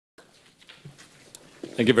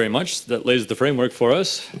Thank you very much. That lays the framework for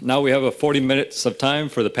us. Now we have 40 minutes of time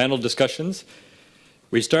for the panel discussions.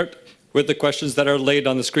 We start with the questions that are laid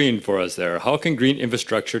on the screen for us there. How can green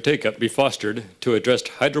infrastructure take-up be fostered to address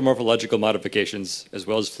hydromorphological modifications as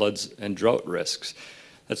well as floods and drought risks?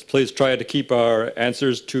 Let's please try to keep our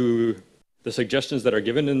answers to the suggestions that are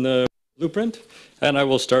given in the blueprint. And I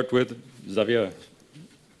will start with Xavier.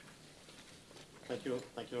 Thank you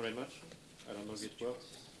very much. I don't know if it works.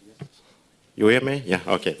 Yes. You hear me? Yeah,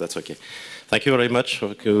 okay, that's okay. Thank you very much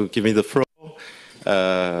for giving me the floor.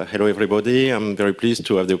 Hello, everybody. I'm very pleased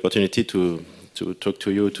to have the opportunity to talk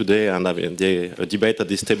to you today and have a debate at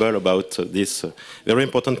this table about this very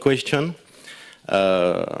important question.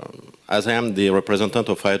 As I am the representative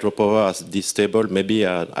of hydropower at this table, maybe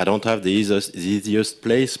I don't have the easiest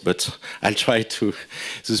place, but I'll try to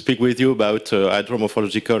speak with you about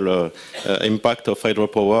hydromorphological impact of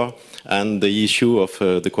hydropower and the issue of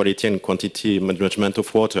the quality and quantity management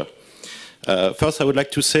of water. First, I would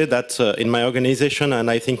like to say that in my organization, and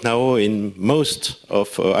I think now in most of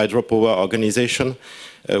hydropower organizations,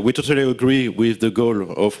 we totally agree with the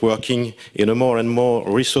goal of working in a more and more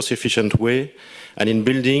resource-efficient way and in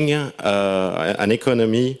building an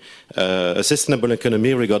economy, a sustainable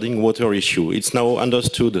economy regarding water issue. It's now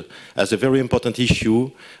understood as a very important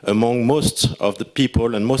issue among most of the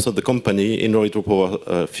people and most of the company in the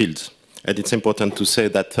hydropower field. And it's important to say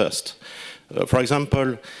that first. For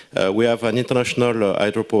example, we have an international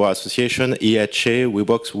hydropower association, EHA,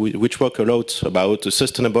 which work a lot about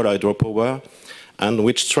sustainable hydropower and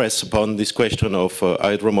which stress upon this question of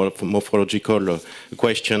hydromorphological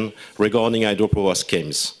question regarding hydropower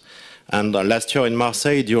schemes. And last year in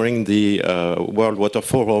Marseille, during the World Water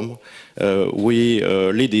Forum, we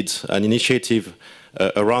led an initiative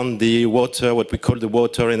around the water, what we call the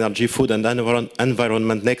water, energy, food and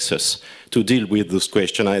environment nexus to deal with this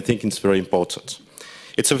question. I think it's very important.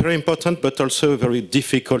 It's a very important but also a very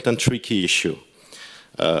difficult and tricky issue.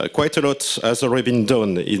 Quite a lot has already been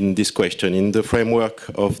done in this question in the framework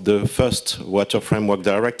of the first Water Framework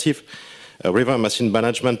Directive, River Basin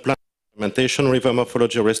Management Plan. Implementation, river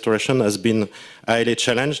morphology restoration has been highly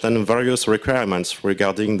challenged and various requirements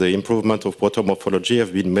regarding the improvement of water morphology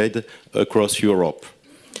have been made across Europe.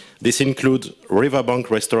 This includes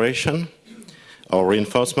riverbank restoration or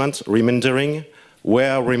reinforcement, remindering,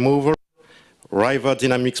 wear removal, river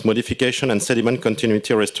dynamics modification and sediment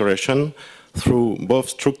continuity restoration through both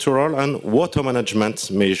structural and water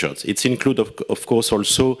management measures. It includes, of course,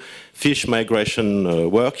 also fish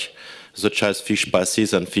migration work, such as fish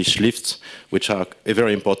passes and fish lifts, which are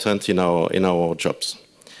very important in our jobs.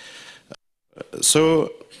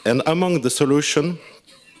 And among the solution,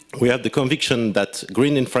 we have the conviction that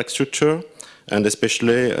green infrastructure, and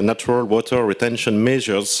especially natural water retention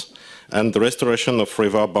measures, and the restoration of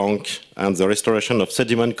river bank and the restoration of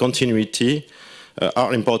sediment continuity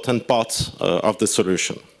are important parts of the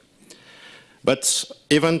solution. But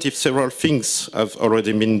even if several things have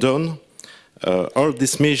already been done, all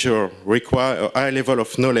these measures require a high level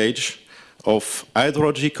of knowledge of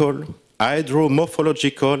hydrological,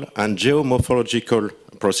 hydromorphological and geomorphological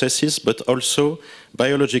processes, but also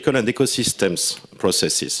biological and ecosystems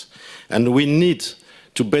processes. And we need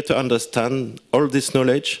to better understand all this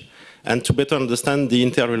knowledge and to better understand the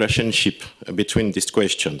interrelationship between these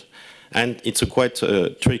questions. And it's a quite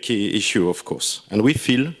tricky issue, of course. And we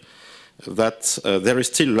feel that there is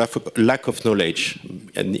still lack of knowledge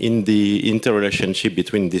in the interrelationship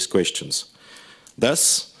between these questions.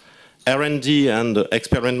 Thus, R&D and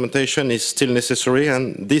experimentation is still necessary,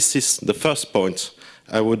 and this is the first point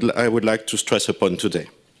I would like to stress upon today.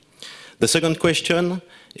 The second question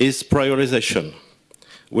is prioritization.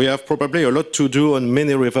 We have probably a lot to do on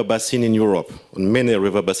many river basins in Europe,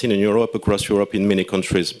 across Europe, in many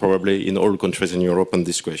countries, probably in all countries in Europe on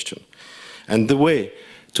this question. And the way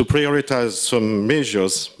to prioritize some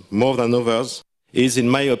measures more than others is, in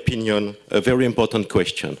my opinion, a very important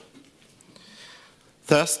question.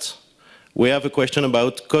 First, we have a question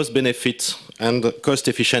about cost-benefit and cost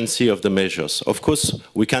efficiency of the measures. Of course,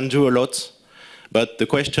 we can do a lot, but the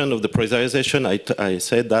question of the prioritization, I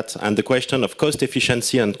said that, and the question of cost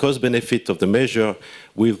efficiency and cost benefit of the measure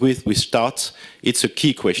with which we start, it's a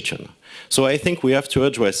key question. So I think we have to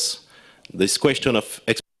address this question of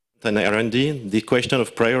and R&D, the question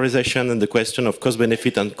of prioritization and the question of cost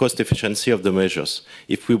benefit and cost efficiency of the measures,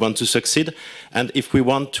 if we want to succeed and if we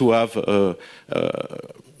want to have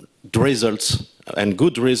results and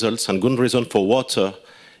good results for water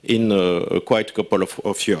in quite a couple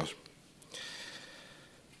of years.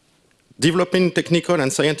 Developing technical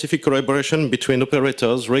and scientific collaboration between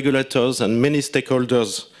operators, regulators and many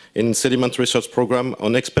stakeholders in sediment research program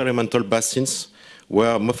on experimental basins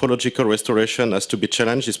where morphological restoration has to be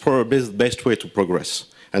challenged is probably the best way to progress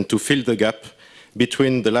and to fill the gap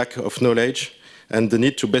between the lack of knowledge and the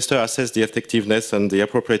need to better assess the effectiveness and the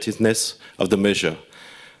appropriateness of the measure.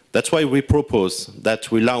 That's why we propose that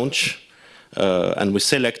we launch and we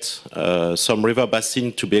select some river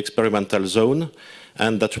basin to be experimental zone,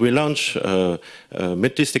 and that we launch a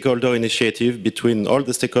multi-stakeholder initiative between all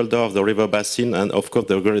the stakeholders of the river basin and, of course,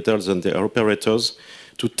 the regulators and the operators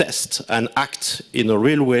to test and act in a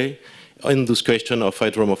real way in this question of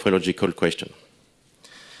hydromorphological question.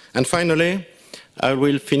 And finally, I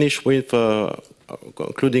will finish with a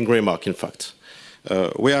concluding remark, in fact.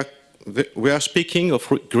 We are speaking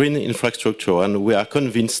of green infrastructure, and we are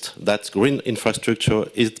convinced that green infrastructure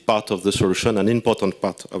is part of the solution, an important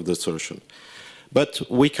part of the solution. But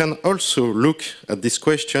we can also look at this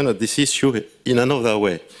question, at this issue, in another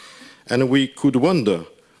way. And we could wonder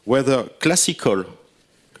whether classical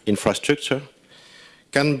infrastructure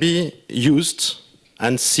can be used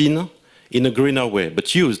and seen in a greener way,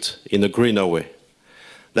 but used in a greener way.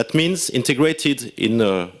 That means integrated in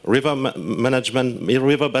a river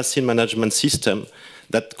basin management system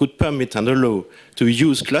that could permit and allow to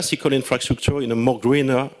use classical infrastructure in a more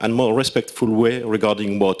greener and more respectful way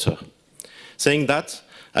regarding water. Saying that,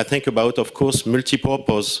 I think about, of course,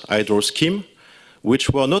 multi-purpose hydro scheme, which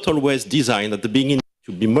were not always designed at the beginning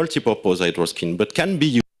to be multi-purpose hydro scheme, but can be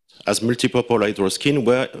used as multi-purpose hydro scheme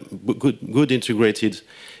were good integrated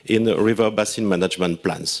in river basin management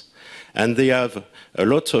plans. And they have a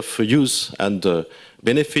lot of use and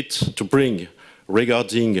benefit to bring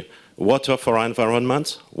regarding water for our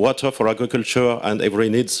environment, water for agriculture and every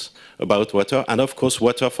needs about water, and of course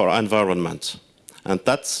water for our environment.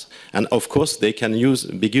 And of course they can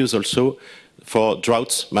be used also for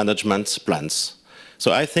drought management plans.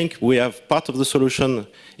 So I think we have part of the solution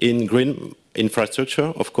in green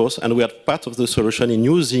infrastructure, of course, and we have part of the solution in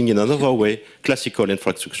using in another way classical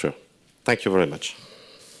infrastructure. Thank you very much.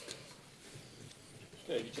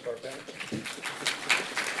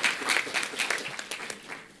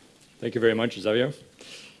 Thank you very much, Xavier.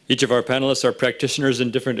 Each of our panelists are practitioners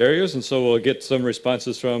in different areas, and so we'll get some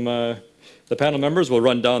responses from the panel members. We'll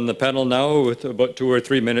run down the panel now with about 2 or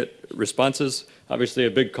 3 minute responses. Obviously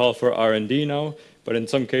a big call for R&D now, but in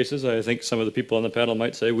some cases I think some of the people on the panel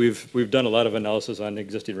might say we've done a lot of analysis on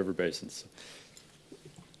existing river basins.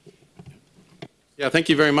 Yeah, thank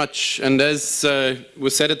you very much. And as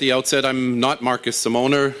was said at the outset, I'm not Marcus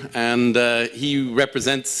Simoner, and he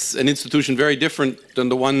represents an institution very different than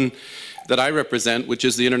the one that I represent, which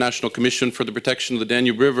is the International Commission for the Protection of the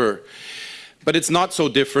Danube River. But it's not so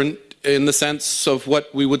different in the sense of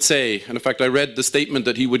what we would say. And in fact, I read the statement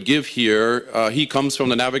that he would give here. He comes from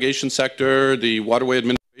the navigation sector, the waterway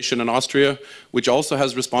administration in Austria, which also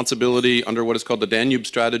has responsibility under what is called the Danube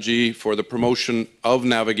strategy for the promotion of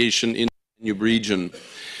navigation in the Danube region.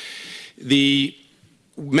 The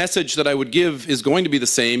message that I would give is going to be the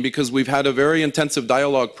same because we've had a very intensive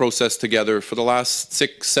dialogue process together for the last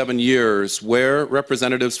 6-7 years where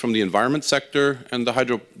representatives from the environment sector and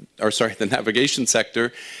the navigation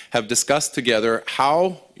sector have discussed together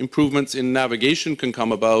how improvements in navigation can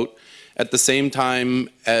come about at the same time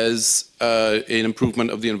as an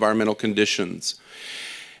improvement of the environmental conditions.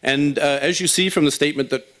 And as you see from the statement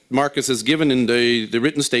that Marcus has given in the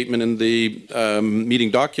written statement in the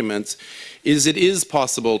meeting documents, it is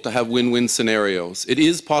possible to have win-win scenarios. It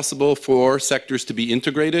is possible for sectors to be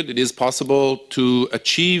integrated. It is possible to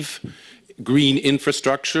achieve green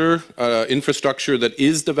infrastructure, infrastructure that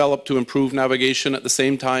is developed to improve navigation, at the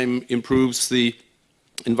same time improves the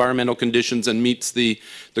environmental conditions and meets the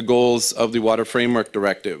goals of the Water Framework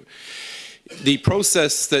Directive. The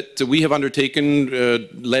process that we have undertaken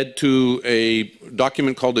led to a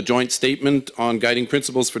document called a Joint Statement on Guiding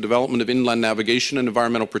Principles for Development of Inland Navigation and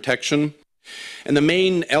Environmental Protection. And the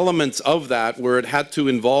main elements of that were it had to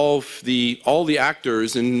involve all the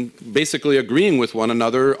actors in basically agreeing with one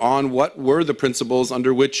another on what were the principles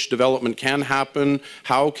under which development can happen,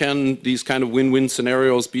 how can these kind of win-win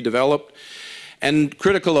scenarios be developed. And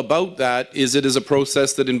critical about that is it is a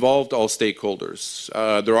process that involved all stakeholders.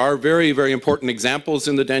 There are very, very important examples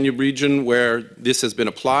in the Danube region where this has been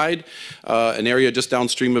applied. An area just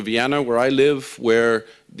downstream of Vienna where I live, where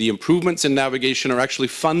the improvements in navigation are actually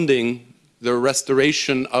funding the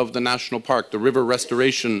restoration of the national park, the river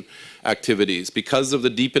restoration activities. Because of the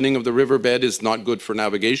deepening of the riverbed is not good for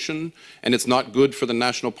navigation, and it's not good for the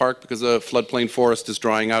national park because the floodplain forest is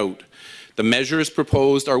drying out. The measures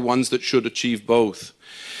proposed are ones that should achieve both.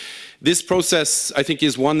 This process, I think,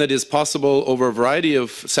 is one that is possible over a variety of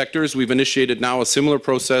sectors. We've initiated now a similar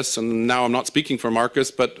process, and now I'm not speaking for Marcus,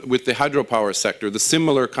 but with the hydropower sector, the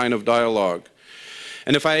similar kind of dialogue.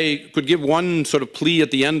 And if I could give one sort of plea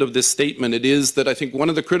at the end of this statement, it is that I think one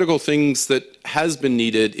of the critical things that has been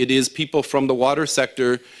needed, it is people from the water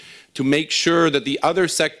sector to make sure that the other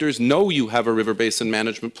sectors know you have a river basin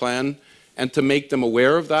management plan, and to make them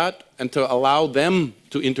aware of that, and to allow them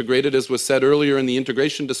to integrate it, as was said earlier in the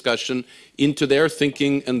integration discussion, into their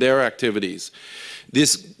thinking and their activities.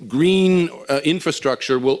 This green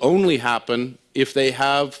infrastructure will only happen if they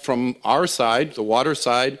have, from our side, the water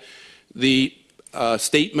side, the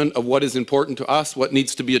statement of what is important to us, what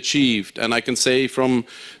needs to be achieved. And I can say from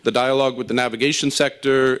the dialogue with the navigation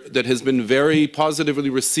sector that has been very positively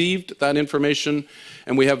received, that information.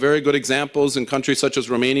 And we have very good examples in countries such as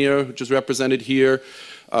Romania, which is represented here,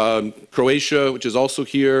 Croatia, which is also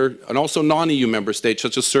here, and also non-EU member states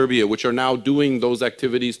such as Serbia, which are now doing those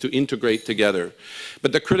activities to integrate together.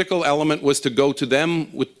 But the critical element was to go to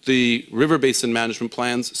them with the river basin management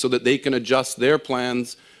plans so that they can adjust their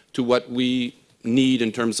plans to what we need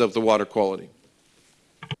in terms of the water quality.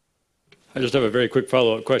 I just have a very quick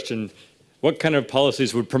follow-up question. What kind of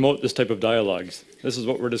policies would promote this type of dialogues? This is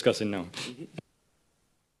what we're discussing now.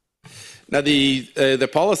 Now, the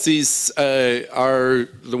policies are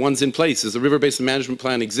the ones in place. As the river basin management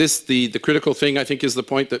plan exists, the critical thing, I think, is the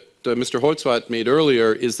point that Mr. Holzwart made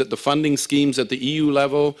earlier, is that the funding schemes at the EU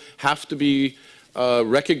level have to be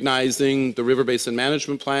recognizing the river basin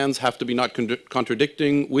management plans, have to be not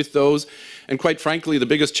contradicting with those. And quite frankly, the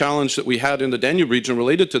biggest challenge that we had in the Danube region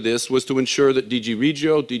related to this was to ensure that DG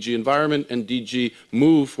Regio, DG Environment, and DG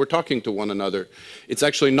Move were talking to one another. It's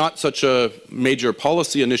actually not such a major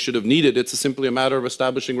policy initiative needed. It's simply a matter of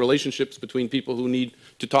establishing relationships between people who need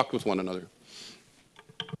to talk with one another.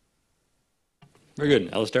 Very good.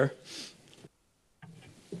 Alistair?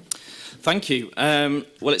 Thank you.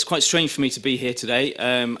 Well, it's quite strange for me to be here today,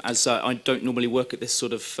 as I don't normally work at this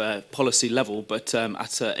sort of policy level, but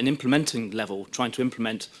at an implementing level, trying to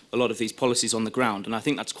implement a lot of these policies on the ground. And I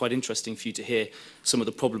think that's quite interesting for you to hear some of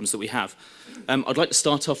the problems that we have. I'd like to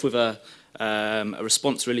start off with a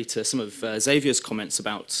response really to some of Xavier's comments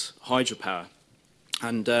about hydropower.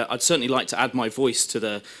 And I'd certainly like to add my voice to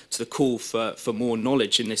the call for more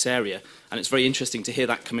knowledge in this area. And it's very interesting to hear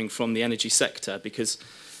that coming from the energy sector, because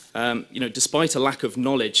you know, despite a lack of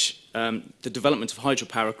knowledge, the development of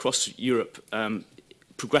hydropower across Europe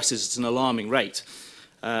progresses at an alarming rate.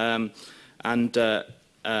 You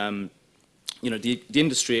know, the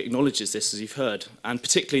industry acknowledges this, as you've heard, and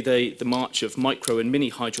particularly the march of micro and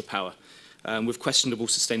mini hydropower with questionable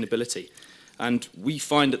sustainability. And we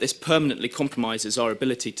find that this permanently compromises our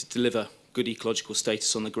ability to deliver good ecological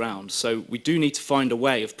status on the ground. So we do need to find a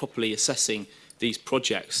way of properly assessing these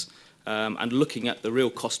projects and looking at the real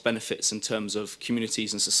cost benefits in terms of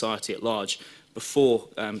communities and society at large before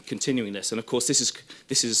continuing this. And of course, this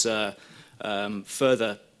is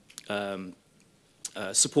further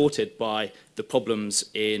supported by the problems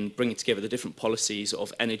in bringing together the different policies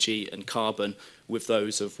of energy and carbon with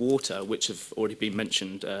those of water, which have already been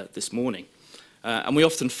mentioned this morning. And we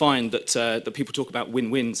often find that people talk about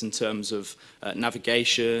win-wins in terms of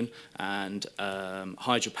navigation and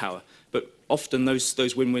hydropower. But often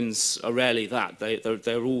those win-wins are rarely that.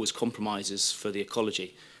 They're always compromises for the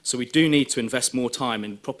ecology. So we do need to invest more time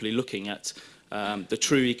in properly looking at the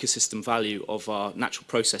true ecosystem value of our natural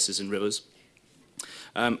processes in rivers.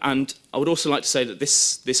 And I would also like to say that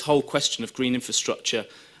this whole question of green infrastructure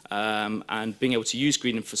and being able to use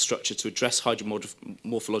green infrastructure to address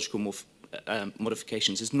hydromorphological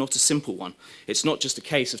modifications is not a simple one. It's not just a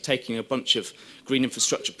case of taking a bunch of green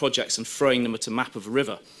infrastructure projects and throwing them at a map of a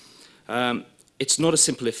river. It's not a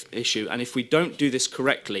simple issue, and if we don't do this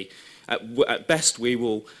correctly, at best we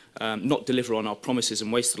will not deliver on our promises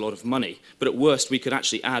and waste a lot of money, but at worst we could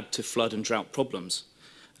actually add to flood and drought problems.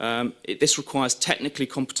 This requires technically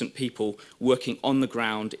competent people working on the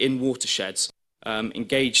ground in watersheds,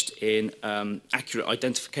 engaged in accurate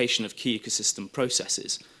identification of key ecosystem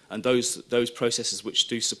processes, and those processes which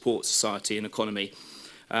do support society and economy,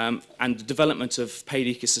 and the development of paid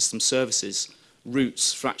ecosystem services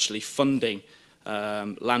routes for actually funding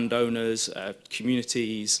landowners,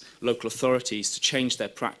 communities, local authorities to change their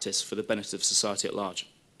practice for the benefit of society at large.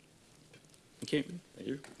 Thank you. Thank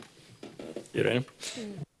you. Irene?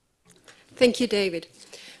 Thank you, David.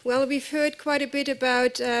 Well, we've heard quite a bit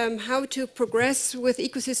about how to progress with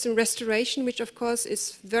ecosystem restoration, which of course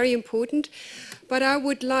is very important. But I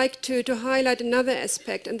would like to highlight another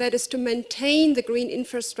aspect, and that is to maintain the green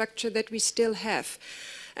infrastructure that we still have.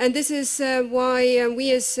 And this is why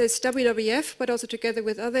we as WWF, but also together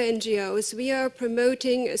with other NGOs, we are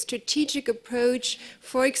promoting a strategic approach,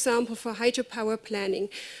 for example, for hydropower planning,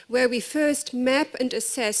 where we first map and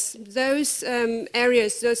assess those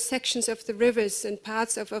areas, those sections of the rivers and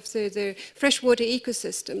parts of the freshwater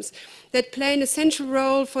ecosystems that play an essential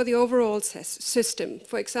role for the overall system.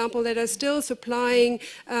 For example, that are still supplying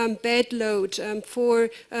bed load for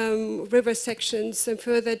river sections and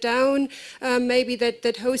further down, maybe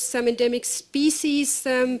that host some endemic species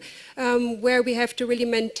where we have to really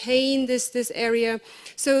maintain this area.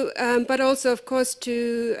 So, but also, of course,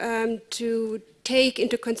 to take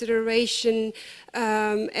into consideration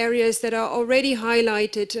areas that are already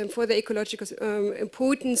highlighted for the ecological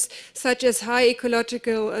importance, such as high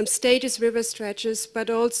ecological status river stretches, but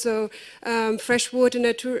also freshwater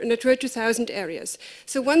Natura 2000 areas.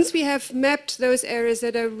 So once we have mapped those areas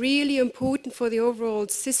that are really important for the overall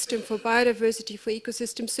system, for biodiversity, for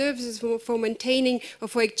ecosystem services, for maintaining or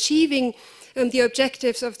for achieving the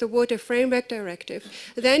objectives of the Water Framework Directive,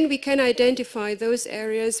 then we can identify those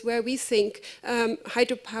areas where we think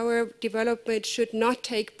hydropower development should not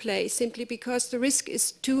take place, simply because the risk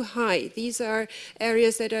is too high. These are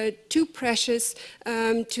areas that are too precious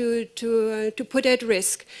to put at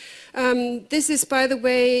risk. This is, by the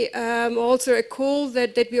way, also a call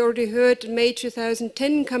that we already heard in May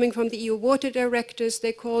 2010 coming from the EU water directors.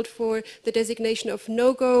 They called for the designation of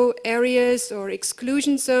no-go areas or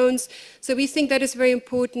exclusion zones. So we think that is very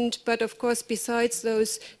important, but of course, besides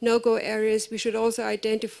those no-go areas, we should also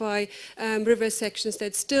identify river sections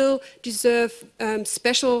that still deserve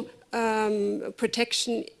special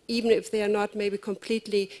protection, even if they are not maybe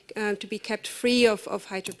completely to be kept free of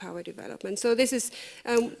hydropower development. So this is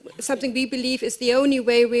something we believe is the only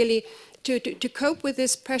way really to cope with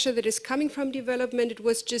this pressure that is coming from development. It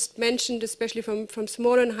was just mentioned, especially from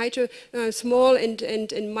small and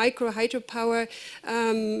micro hydropower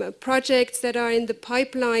projects that are in the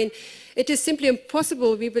pipeline. It is simply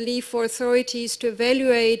impossible, we believe, for authorities to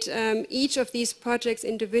evaluate each of these projects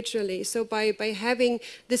individually. So by having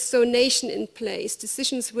this zonation in place,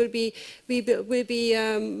 decisions will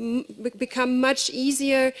become much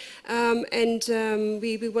easier, and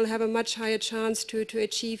we will have a much higher chance to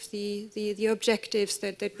achieve the objectives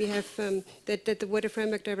that we have, that the Water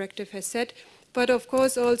Framework Directive has set. But of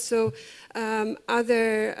course also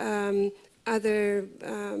other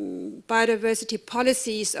biodiversity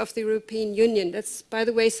policies of the European Union. That's, by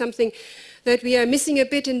the way, something that we are missing a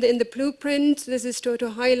bit in the blueprint. This is to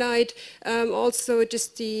highlight also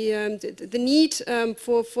just the need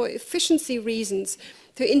for efficiency reasons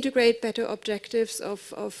to integrate better objectives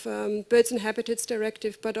of Birds and Habitats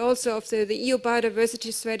Directive, but also of the EU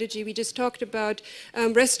biodiversity strategy. We just talked about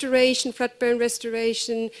restoration, flood-barrier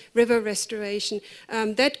restoration, river restoration.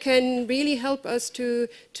 That can really help us to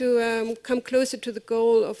come closer to the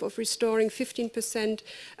goal of restoring 15%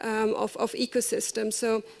 of ecosystems.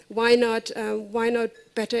 So why not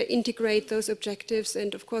better integrate those objectives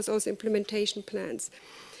and, of course, also implementation plans.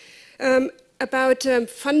 About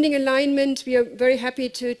funding alignment, we are very happy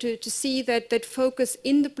to see that focus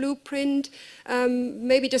in the blueprint.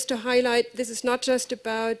 Maybe just to highlight, this is not just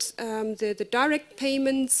about the direct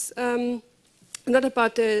payments, not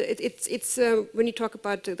about it's when you talk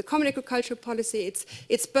about the common agricultural policy,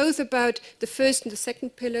 it's both about the first and the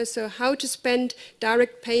second pillar. So how to spend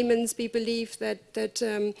direct payments. We believe that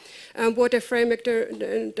Water Framework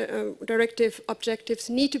Directive objectives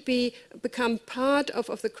need to become part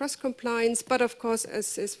of the cross compliance. But of course,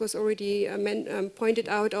 as was already pointed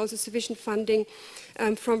out, also sufficient funding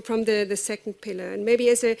from the second pillar. And maybe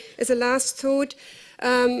as a last thought,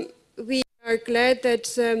 we are glad that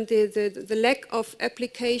the lack of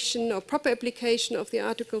application or proper application of the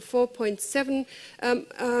Article 4.7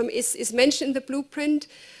 is mentioned in the blueprint.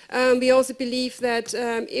 We also believe that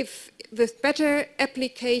if with better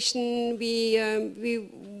application we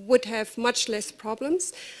would have much less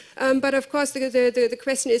problems. But of course the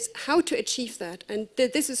question is how to achieve that, and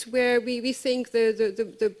this is where we think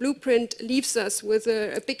the blueprint leaves us with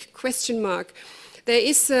a big question mark. There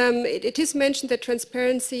is, it is mentioned that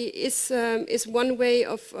transparency is one way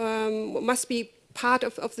of, must be part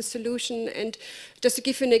of the solution. And just to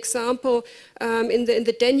give you an example, in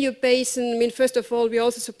the Danube basin, I mean, first of all, we're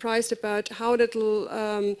also surprised about how little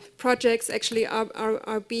projects actually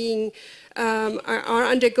are being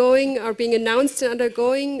announced and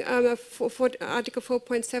undergoing for Article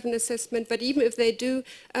 4.7 assessment. But even if they do,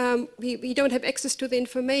 we don't have access to the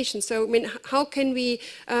information. So I mean, how can we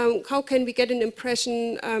get an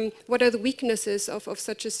impression? What are the weaknesses of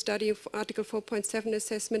such a study of Article 4.7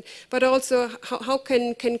 assessment? But also, how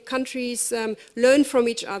can countries learn from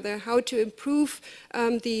each other, how to improve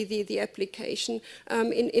the application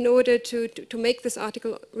in order to make this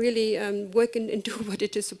article really work and do what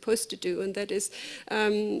it is supposed to do, and that is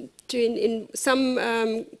in some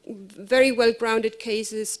very well-grounded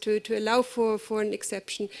cases to allow for an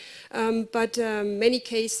exception, but many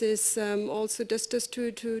cases also just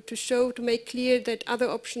to show, to make clear that other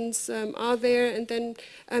options are there, and then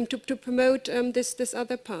to promote this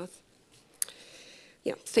other path.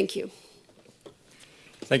 Yeah, thank you.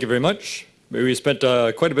 Thank you very much. We spent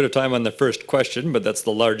quite a bit of time on the first question, but that's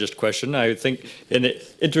the largest question. I think in the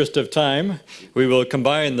interest of time, we will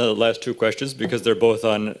combine the last two questions because they're both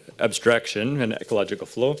on abstraction and ecological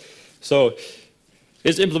flow. So,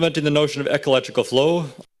 is implementing the notion of ecological flow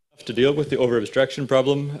enough to deal with the over-abstraction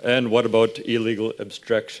problem? And what about illegal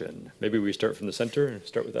abstraction? Maybe we start from the center and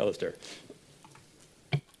start with Alistair.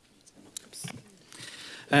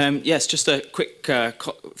 Yes, just a quick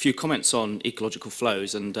few comments on ecological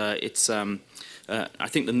flows, and I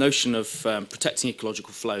think the notion of protecting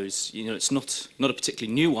ecological flows, it's not a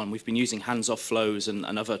particularly new one. We've been using hands-off flows and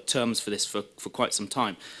other terms for this for quite some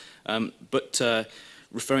time, but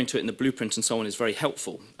referring to it in the blueprint and so on is very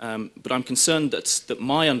helpful. But I'm concerned that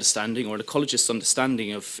my understanding, or an ecologist's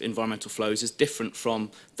understanding of environmental flows, is different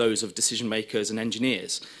from those of decision makers and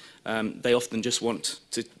engineers. They often just want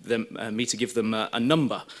me to give them a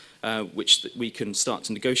number which we can start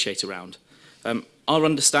to negotiate around. Our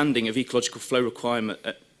understanding of ecological flow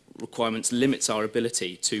requirements limits our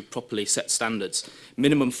ability to properly set standards.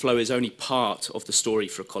 Minimum flow is only part of the story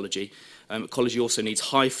for ecology. Ecology also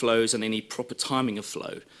needs high flows, and they need proper timing of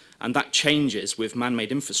flow. And that changes with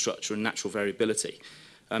man-made infrastructure and natural variability.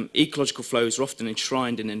 Ecological flows are often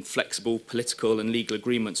enshrined in inflexible political and legal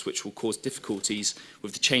agreements which will cause difficulties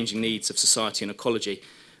with the changing needs of society and ecology.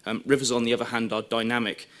 Rivers, on the other hand, are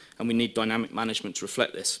dynamic, and we need dynamic management to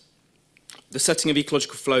reflect this. The setting of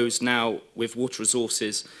ecological flows now, with water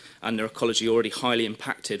resources and their ecology already highly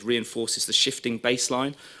impacted, reinforces the shifting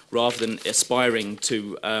baseline rather than aspiring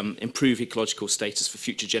to improve ecological status for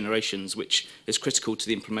future generations, which is critical to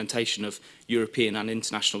the implementation of European and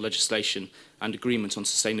international legislation and agreement on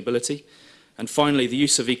sustainability. And finally, the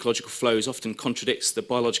use of ecological flows often contradicts the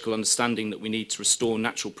biological understanding that we need to restore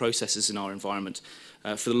natural processes in our environment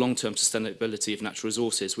for the long-term sustainability of natural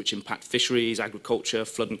resources, which impact fisheries, agriculture,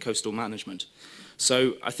 flood and coastal management.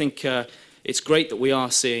 So I think it's great that we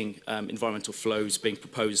are seeing environmental flows being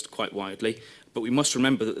proposed quite widely, but we must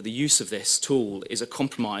remember that the use of this tool is a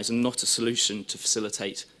compromise and not a solution to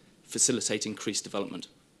facilitate increased development.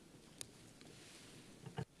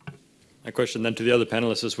 My question then to the other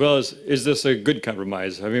panelists as well is this a good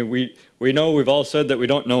compromise? I mean, we know, we've all said that we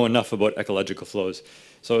don't know enough about ecological flows.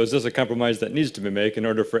 So is this a compromise that needs to be made in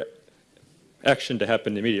order for action to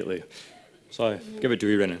happen immediately? So I give it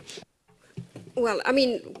to Irene. Well, I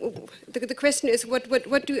mean, the question is,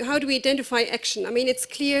 how do we identify action? I mean, it's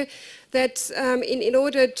clear that in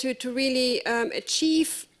order to really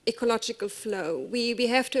achieve ecological flow, we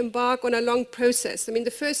have to embark on a long process. I mean,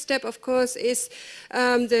 the first step, of course, is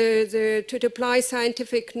to apply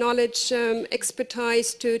scientific knowledge,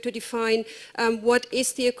 expertise to define what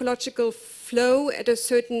is the ecological flow at a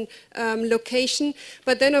certain location.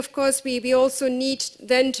 But then, of course, we also need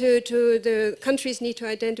then the countries need to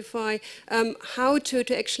identify how to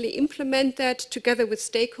actually implement that together with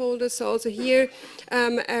stakeholders. So also here,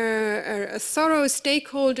 a thorough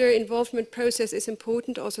stakeholder involvement process is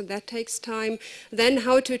important. Also, that takes time. Then,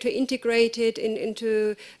 how to integrate it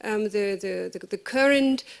into the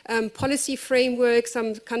current policy framework.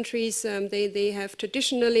 Some countries they have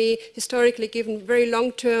traditionally, historically given very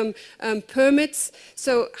long-term permits.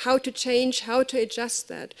 So, how to change, how to adjust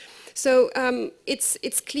that. So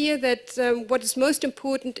it's clear that what is most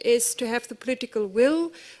important is to have the political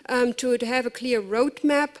will, to have a clear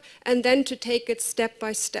roadmap, and then to take it step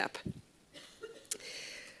by step.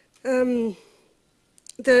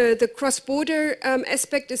 The cross-border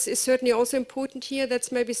aspect is certainly also important here.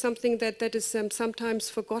 That's maybe something that is sometimes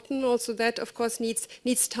forgotten. Also, that of course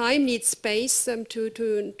needs time, needs space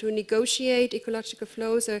to negotiate ecological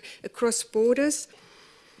flows across borders.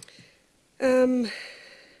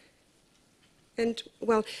 And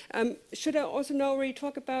well, should I also now really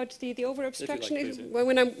talk about the over-abstraction? Like,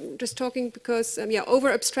 when I'm just talking, because yeah,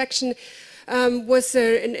 over-abstraction was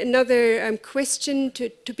another question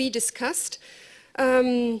to be discussed.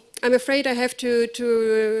 I'm afraid I have to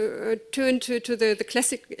turn to the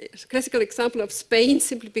classical example of Spain,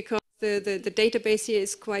 simply because the database here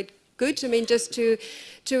is quite good. I mean, just to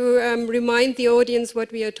remind the audience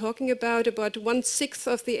what we are talking about 1/6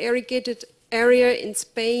 of the irrigated area in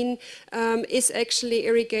Spain is actually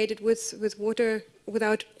irrigated with water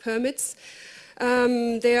without permits.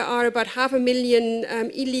 There are about 500,000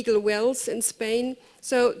 illegal wells in Spain.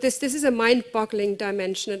 So this is a mind-boggling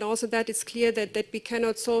dimension, and also that it's clear that we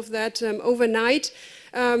cannot solve that overnight.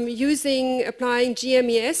 Applying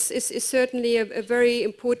GMES is certainly a very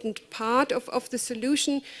important part of the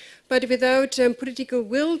solution, but without political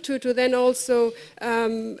will to then also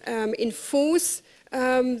enforce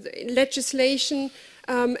legislation,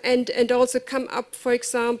 and also come up, for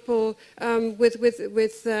example,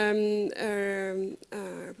 with a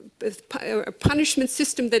punishment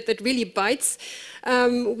system that really bites.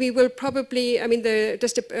 We will probably, having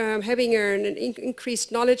an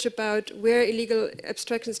increased knowledge about where illegal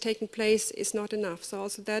abstraction is taking place is not enough. So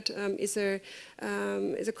also that is a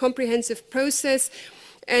comprehensive process.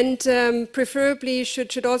 And preferably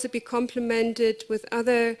should also be complemented with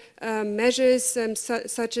other measures,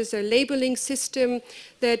 such as a labeling system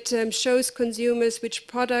that shows consumers which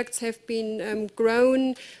products have been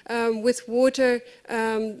grown with water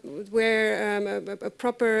where a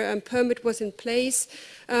proper permit was in place.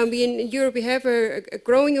 In Europe we have a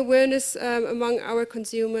growing awareness among our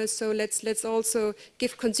consumers, so let's also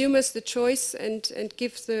give consumers the choice and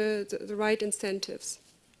give the right incentives.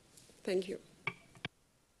 Thank you.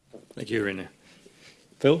 Thank you, Irene.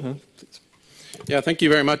 Phil, please. Yeah, thank you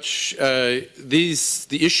very much. The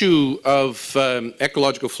issue of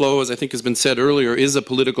ecological flow, as I think has been said earlier, is a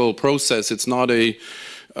political process. It's not a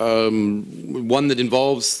one that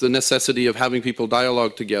involves the necessity of having people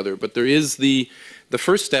dialogue together. But there is the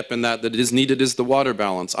first step in that is needed is the water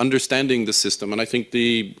balance, understanding the system. And I think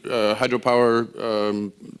the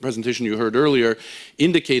hydropower presentation you heard earlier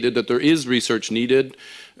indicated that there is research needed.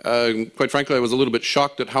 Quite frankly, I was a little bit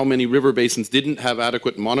shocked at how many river basins didn't have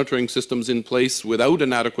adequate monitoring systems in place. Without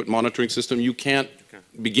an adequate monitoring system, you can't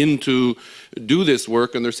begin to do this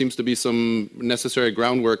work, and there seems to be some necessary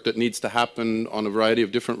groundwork that needs to happen on a variety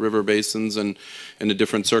of different river basins and in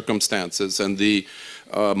different circumstances. And the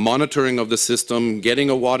monitoring of the system, getting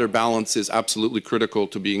a water balance is absolutely critical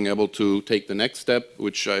to being able to take the next step,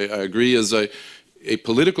 which I agree is a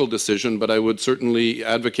political decision, but I would certainly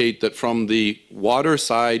advocate that from the water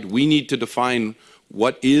side, we need to define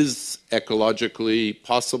what is ecologically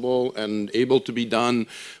possible and able to be done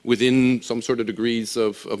within some sort of degrees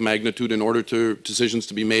of magnitude in order to decisions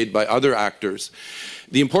to be made by other actors.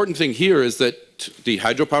 The important thing here is that the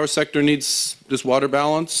hydropower sector needs this water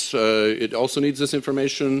balance. It also needs this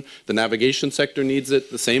information. The navigation sector needs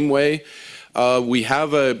it the same way. We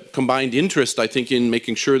have a combined interest, I think, in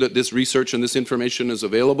making sure that this research and this information is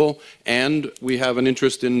available, and we have an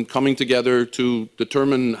interest in coming together to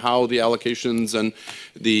determine how the allocations and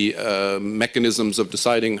the mechanisms of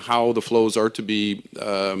deciding how the flows are to be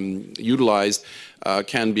utilized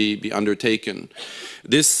can be undertaken.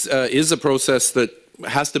 This is a process that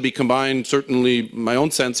has to be combined, certainly my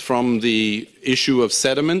own sense, from the issue of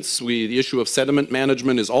sediments. The issue of sediment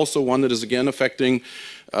management is also one that is again affecting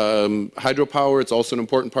hydropower. It's also an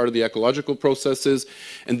important part of the ecological processes.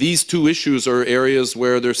 And these two issues are areas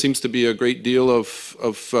where there seems to be a great deal of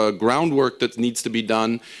groundwork that needs to be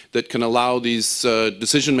done that can allow these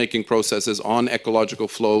decision-making processes on ecological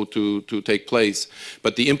flow to take place.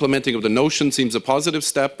 But the implementing of the notion seems a positive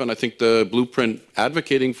step, and I think the blueprint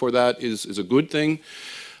advocating for that is a good thing.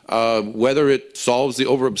 Whether it solves the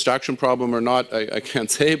over-abstraction problem or not, I can't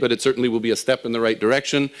say, but it certainly will be a step in the right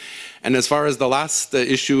direction. And as far as the last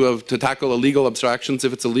issue to tackle illegal abstractions,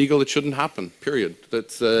 if it's illegal, it shouldn't happen, period.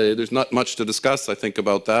 There's not much to discuss, I think,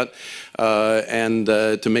 about that. And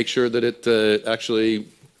to make sure that it actually,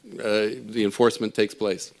 the enforcement takes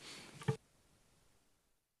place.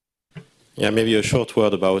 Yeah, maybe a short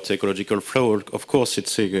word about ecological flow. Of course,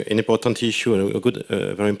 it's an important issue,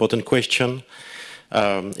 a very important question.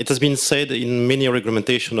 It has been said in many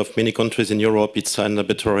regulations of many countries in Europe, it's an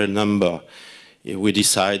arbitrary number. We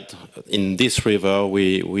decide in this river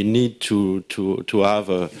we need to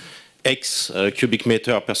have X cubic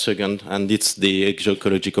meter per second, and it's the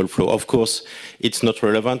ecological flow. Of course, it's not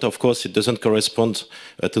relevant. Of course, it doesn't correspond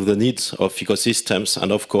to the needs of ecosystems,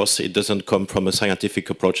 and of course, it doesn't come from a scientific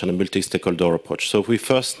approach and a multi-stakeholder approach. So we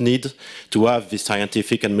first need to have this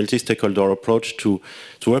scientific and multi-stakeholder approach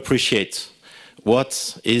to appreciate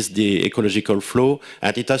what is the ecological flow,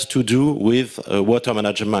 and it has to do with water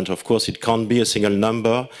management. Of course, it can't be a single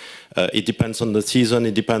number. It depends on the season,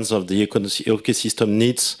 it depends on the ecosystem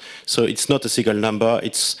needs. So it's not a single number,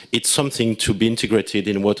 it's something to be integrated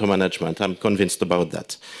in water management. I'm convinced about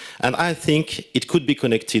that. And I think it could be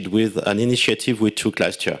connected with an initiative we took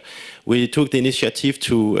last year. We took the initiative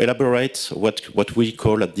to elaborate what we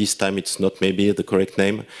call at this time, it's not maybe the correct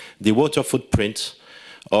name, the water footprint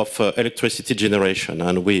of electricity generation,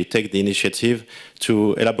 and we take the initiative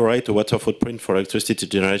to elaborate a water footprint for electricity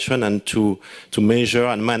generation and to measure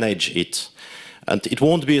and manage it. And it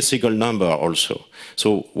won't be a single number also.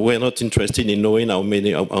 So we're not interested in knowing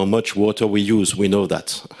how much water we use, we know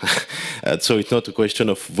that. So it's not a question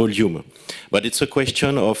of volume, but it's a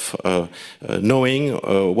question of knowing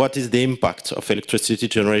what is the impact of electricity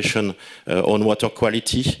generation on water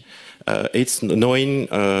quality. It's knowing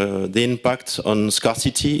the impact on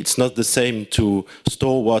scarcity. It's not the same to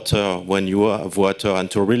store water when you have water and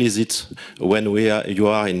to release it when you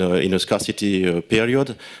are in a scarcity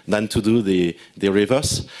period than to do the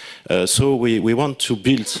reverse. So we want to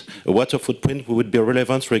build a water footprint which would be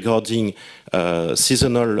relevant regarding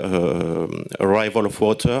seasonal arrival of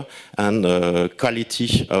water and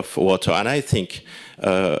quality of water. And I think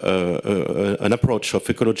an approach of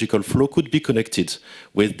ecological flow could be connected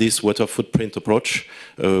with this water footprint approach,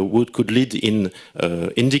 which could lead in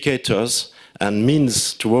indicators and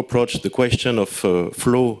means to approach the question of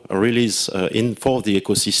flow release for the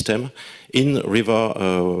ecosystem in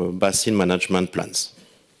river basin management plans.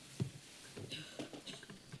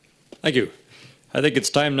 Thank you. I think it's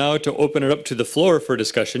time now to open it up to the floor for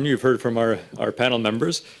discussion. You've heard from our panel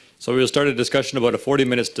members. So we'll start a discussion, about a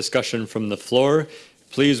 40-minute discussion from the floor.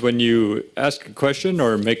 Please, when you ask a question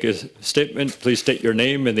or make a statement, please state your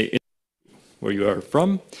name and the where you are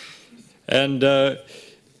from. And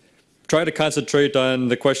try to concentrate on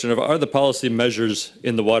the question of, are the policy measures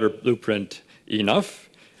in the water blueprint enough?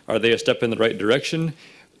 Are they a step in the right direction?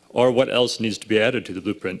 Or what else needs to be added to the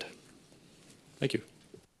blueprint? Thank you.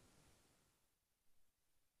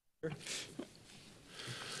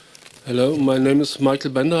 Hello, my name is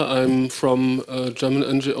Michael Bender. I'm from German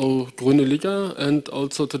NGO Grüne Liga and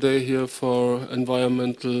also today here for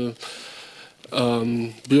Environmental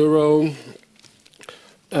Bureau.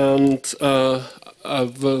 And I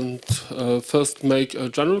will first make a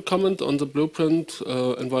general comment on the blueprint.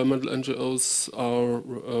 Environmental NGOs are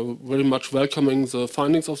very much welcoming the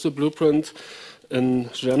findings of the blueprint in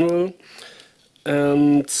general.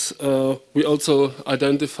 And we also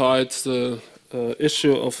identified the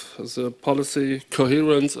issue of the policy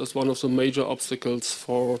coherence as one of the major obstacles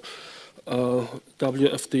for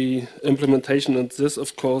WFD implementation. And this,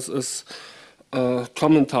 of course, is a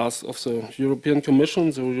common task of the European Commission,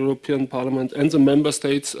 the European Parliament, and the Member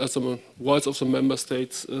States, as the voice of the Member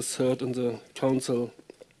States is heard in the Council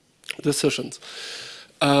decisions.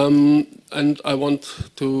 And I want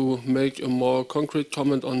to make a more concrete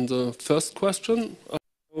comment on the first question.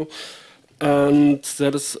 And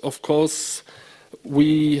that is, of course,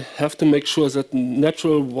 we have to make sure that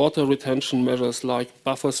natural water retention measures like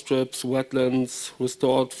buffer strips, wetlands,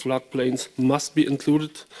 restored floodplains must be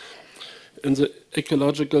included in the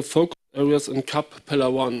ecological focus areas in CAP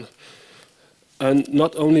Pillar 1. And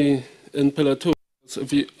not only in Pillar 2. So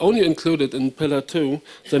if we only include it in Pillar 2,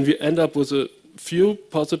 then we end up with a few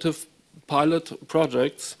positive pilot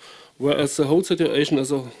projects, whereas the whole situation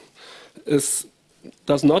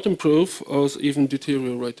does not improve or is even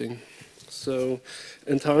deteriorating. So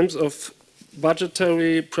in terms of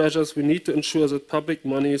budgetary pressures, we need to ensure that public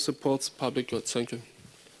money supports public goods. Thank you.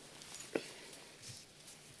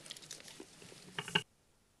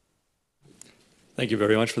 Thank you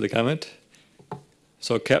very much for the comment.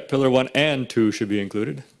 So CAP Pillar 1 and 2 should be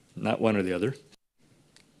included, not one or the other.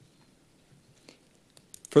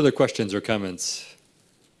 Further questions or comments?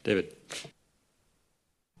 David.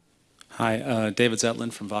 Hi, David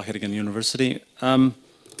Zetlin from Wageningen University.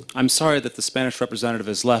 I'm sorry that the Spanish representative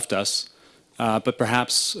has left us, but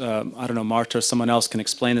perhaps, I don't know, Marta or someone else can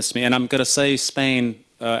explain this to me. And I'm going to say Spain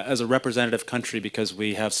as a representative country because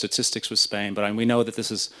we have statistics with Spain, but we know that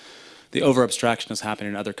this is, the over-abstraction is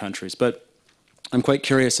happening in other countries. But I'm quite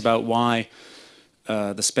curious about why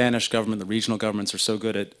the Spanish government, the regional governments are so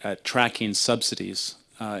good at tracking subsidies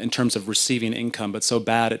in terms of receiving income, but so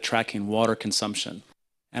bad at tracking water consumption.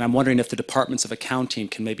 And I'm wondering if the departments of accounting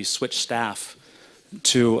can maybe switch staff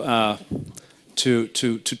to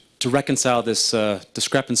reconcile this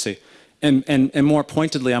discrepancy. And more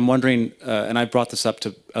pointedly, I'm wondering, and I brought this up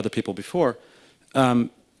to other people before,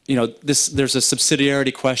 you know, there's a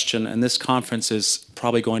subsidiarity question, and this conference is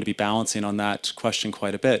probably going to be balancing on that question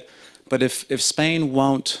quite a bit. But if Spain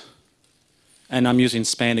won't, and I'm using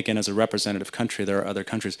Spain again as a representative country, there are other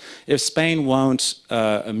countries, if Spain won't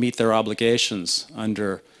meet their obligations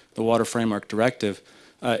under the Water Framework Directive,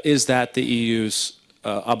 is that the EU's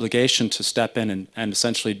obligation to step in and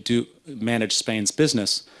essentially manage Spain's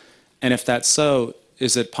business? And if that's so,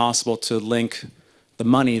 is it possible to link the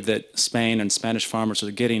money that Spain and Spanish farmers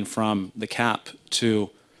are getting from the CAP to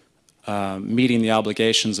meeting the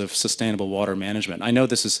obligations of sustainable water management? I know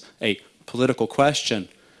this is a political question,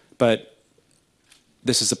 but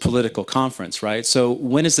this is a political conference, right? So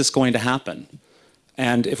when is this going to happen?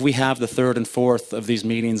 And if we have the third and fourth of these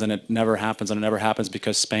meetings and it never happens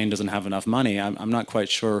because Spain doesn't have enough money, I'm not quite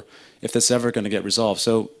sure if this is ever going to get resolved.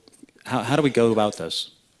 So how do we go about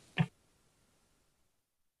this?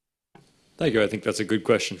 Thank you. I think that's a good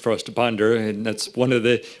question for us to ponder, and that's one of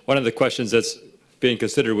the questions that's being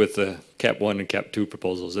considered with the CAP 1 and CAP 2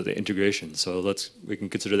 proposals of the integration. So we can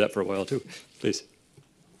consider that for a while too. Please.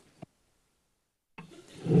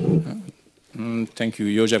 Thank you.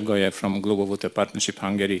 József Gajer from Global Water Partnership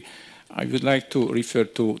Hungary. I would like to refer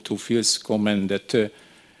to Phil's comment that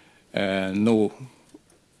no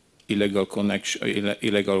illegal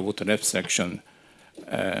water abstraction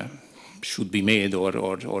should be made,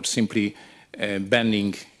 or simply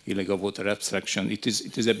banning illegal water abstraction. It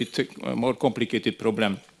is a bit more complicated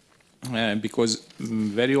problem because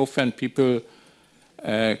very often people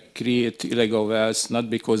create illegal wells not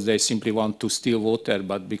because they simply want to steal water,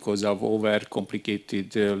 but because of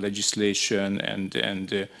over-complicated legislation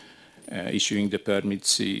and issuing the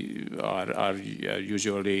permits are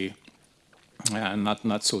usually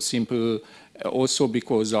not so simple. Also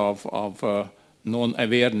because of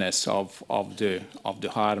non-awareness of the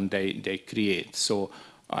harm they create. So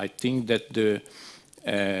I think that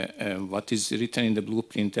what is written in the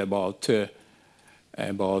blueprint about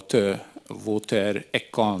water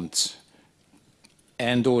accounts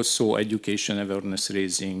and also education awareness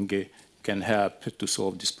raising can help to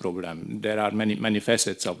solve this problem. There are many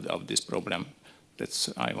facets of this problem. That's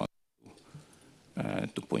I want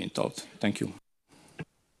to point out. Thank you.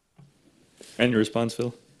 And your response,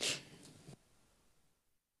 Phil?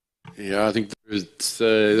 Yeah, I think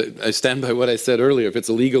I stand by what I said earlier. If it's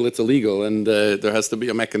illegal, it's illegal, and there has to be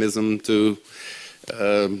a mechanism to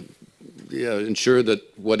ensure that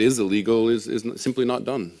what is illegal is simply not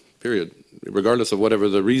done, period. Regardless of whatever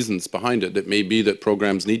the reasons behind it. It may be that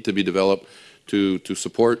programs need to be developed to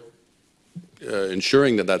support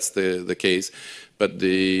ensuring that that's the case, but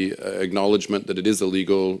the acknowledgement that it is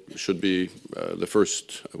illegal should be the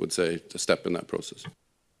first, I would say, step in that process.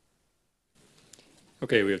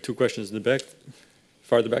 Okay, we have two questions in the back.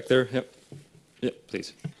 Farther back there. Yep. Yep,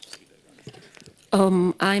 please.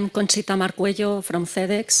 I'm Conchita Marcuello from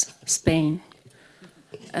FedEx, Spain.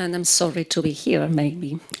 And I'm sorry to be here,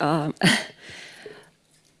 maybe.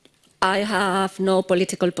 I have no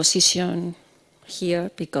political position here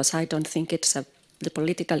because I don't think the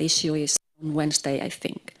political issue is on Wednesday, I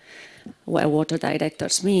think, where water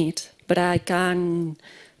directors meet. But I can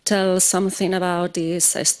tell something about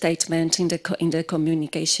this statement in the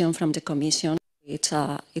communication from the Commission.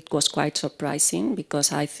 It was quite surprising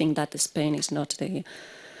because I think that Spain is not the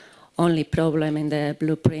only problem in the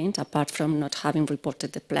blueprint, apart from not having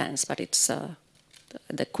reported the plans, but it's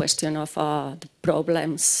the question of the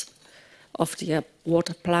problems of the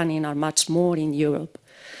water planning are much more in Europe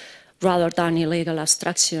rather than illegal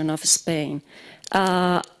abstraction of Spain.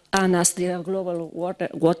 And as the Global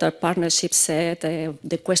Water Partnership said,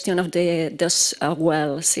 the question of those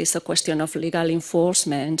wells is a question of legal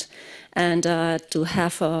enforcement, and to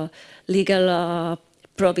have a legal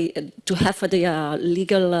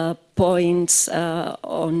legal points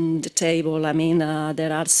on the table. I mean,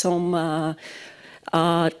 there are some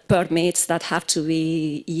permits that have to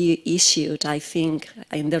be issued, I think,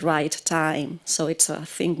 in the right time. So it's, I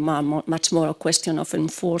think, much more a question of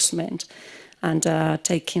enforcement and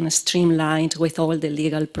taking streamlined with all the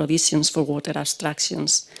legal provisions for water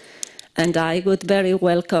abstractions. And I would very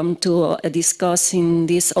welcome to discuss in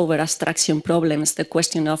these over abstraction problems the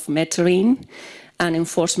question of metering and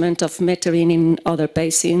enforcement of metering in other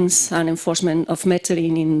basins and enforcement of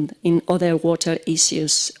metering in other water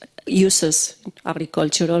uses,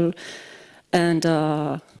 agricultural and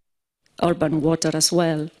urban water as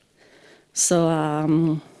well.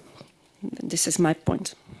 So this is my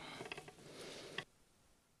point.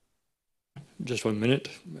 Just 1 minute.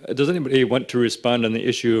 Does anybody want to respond on the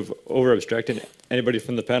issue of over-abstracting? Anybody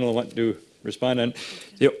from the panel want to respond on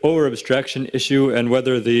the over-abstraction issue and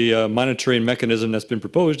whether the monitoring mechanism that's been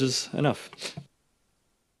proposed is enough?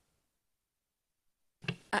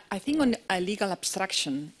 I think on illegal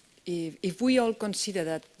abstraction, if we all consider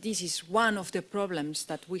that this is one of the problems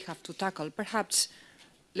that we have to tackle, perhaps,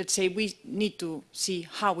 let's say, we need to see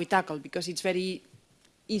how we tackle, because it's very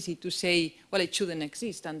easy to say, well, it shouldn't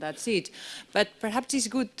exist and that's it. But perhaps it's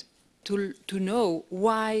good to know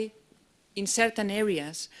why in certain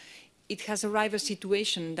areas it has arrived a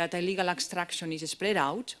situation that illegal extraction is spread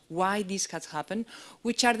out, why this has happened,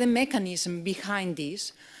 which are the mechanisms behind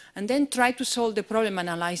this, and then try to solve the problem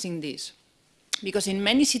analyzing this. Because in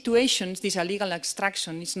many situations, this illegal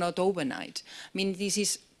extraction is not overnight. I mean, this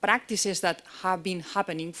is practices that have been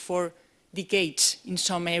happening for decades in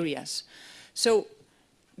some areas. So,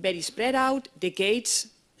 very spread out, decades.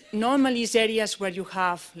 Normally it's areas where you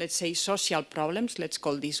have, let's say, social problems, let's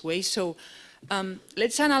call this way. So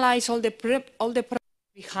let's analyze all the problems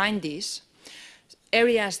behind this.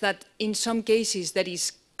 Areas that in some cases there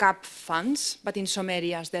is cap funds, but in some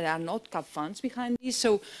areas there are not cap funds behind this.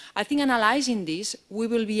 So I think analyzing this, we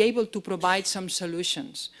will be able to provide some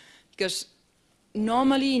solutions. Because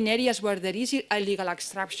normally in areas where there is illegal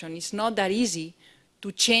extraction, it's not that easy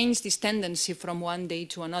to change this tendency from one day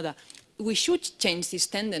to another. We should change this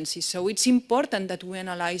tendency, so it's important that we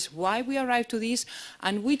analyze why we arrived to this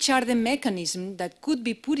and which are the mechanisms that could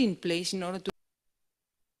be put in place in order to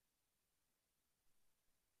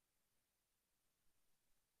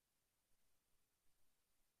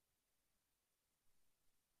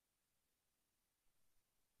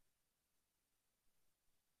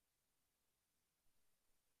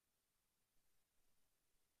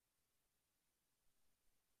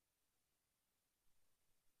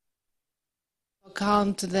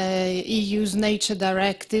account the EU's nature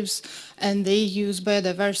directives and the EU's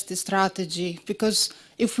biodiversity strategy, because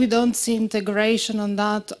if we don't see integration on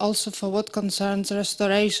that, also for what concerns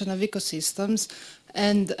restoration of ecosystems,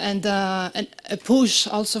 and a push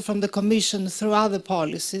also from the Commission through other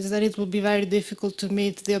policies, then it will be very difficult to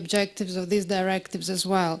meet the objectives of these directives as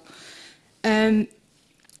well. A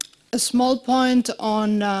small point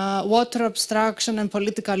on water abstraction and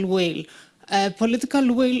political will.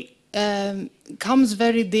 Political will comes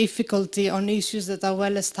very difficulty on issues that are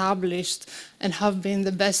well established and have been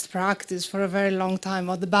the best practice for a very long time,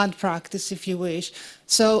 or the bad practice, if you wish.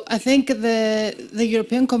 So I think the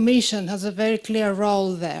European Commission has a very clear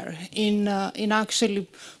role there in actually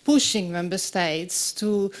pushing member states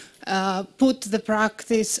to put the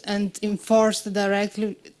practice and enforce the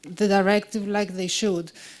directive like they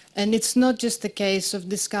should. And it's not just a case of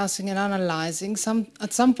discussing and analyzing.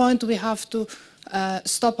 At some point we have to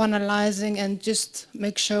stop analyzing and just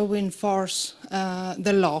make sure we enforce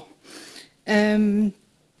the law.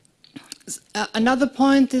 Another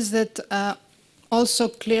point is that also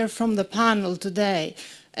clear from the panel today,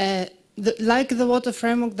 like the Water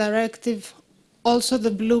Framework Directive, also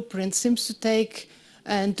the blueprint seems to take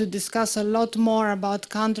and to discuss a lot more about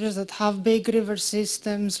countries that have big river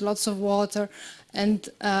systems, lots of water, and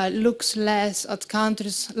looks less at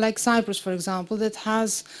countries like Cyprus, for example, that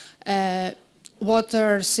has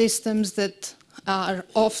water systems that are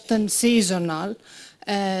often seasonal.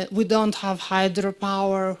 We don't have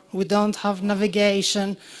hydropower, we don't have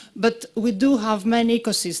navigation, but we do have many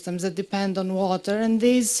ecosystems that depend on water, and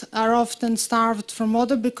these are often starved from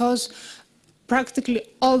water because practically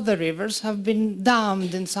all the rivers have been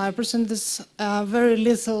dammed in Cyprus, and there's very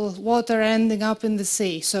little water ending up in the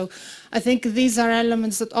sea. So I think these are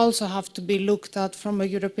elements that also have to be looked at from a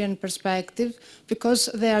European perspective, because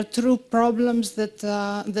they are true problems that,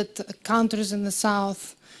 that countries in the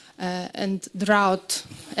south and drought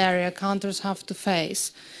area countries have to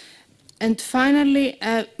face. And finally,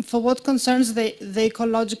 for what concerns the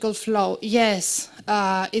ecological flow, yes,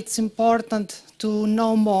 it's important to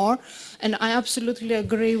know more, and I absolutely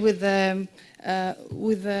agree with a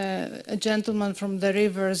gentleman from the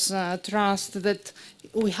Rivers Trust that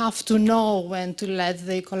we have to know when to let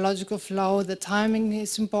the ecological flow, the timing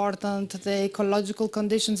is important, the ecological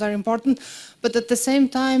conditions are important, but at the same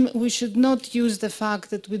time we should not use the fact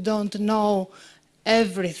that we don't know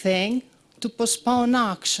everything to postpone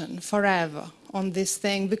action forever on this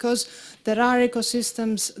thing, because there are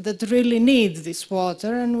ecosystems that really need this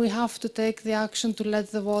water, and we have to take the action to let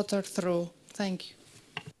the water through. Thank you.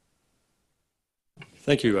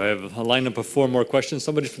 Thank you. I have a lineup of 4 more questions.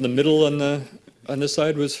 Somebody from the middle on this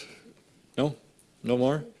side was, no? No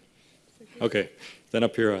more? Okay. Then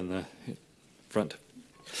up here on the front.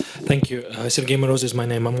 Thank you. Sergei Moroz is my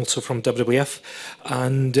name. I'm also from WWF.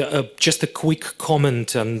 And just a quick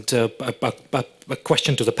comment and a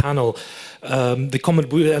question to the panel. The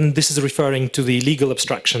comment, and this is referring to the legal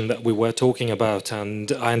abstraction that we were talking about,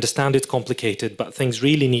 and I understand it's complicated, but things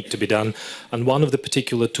really need to be done. And one of the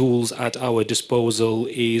particular tools at our disposal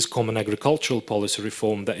is common agricultural policy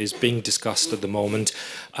reform that is being discussed at the moment.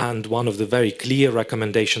 And one of the very clear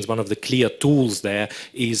recommendations, one of the clear tools there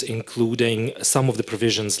is including some of the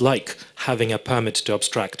provisions like having a permit to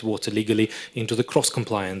abstract water legally into the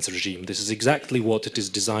cross-compliance regime. This is exactly what it is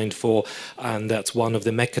designed for, and that's one of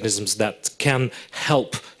the mechanisms that can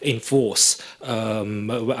help enforce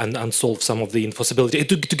and solve some of the enforceability,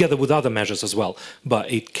 together with other measures as well. But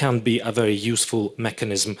it can be a very useful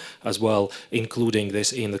mechanism as well, including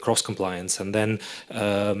this in the cross-compliance. And then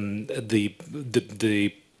the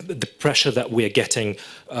pressure that we are getting,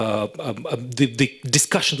 the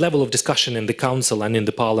discussion level of discussion in the council and in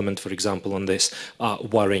the parliament, for example, on this, are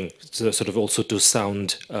worrying. So sort of also to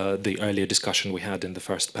sound the earlier discussion we had in the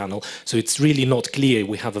first panel. So it's really not clear.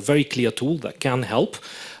 We have a very clear tool that can help,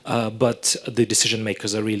 but the decision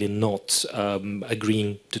makers are really not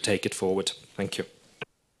agreeing to take it forward. Thank you.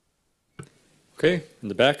 Okay, in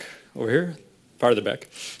the back over here, part of the back.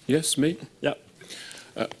 Yes, me. Yeah.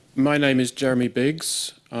 My name is Jeremy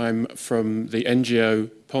Biggs. I'm from the NGO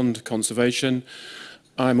Pond Conservation.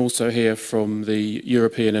 I'm also here from the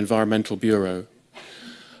European Environmental Bureau.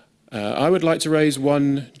 I would like to raise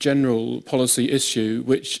one general policy issue,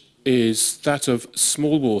 which is that of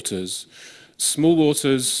small waters. Small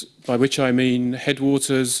waters, by which I mean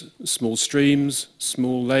headwaters, small streams,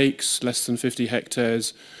 small lakes, less than 50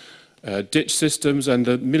 hectares, ditch systems, and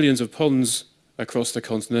the millions of ponds across the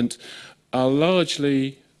continent are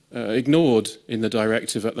largely ignored in the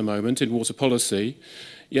directive at the moment in water policy,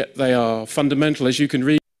 yet they are fundamental. As you can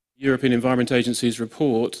read the European Environment Agency's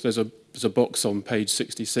report, there's a box on page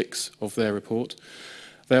 66 of their report.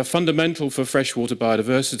 They are fundamental for freshwater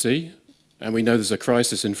biodiversity, and we know there's a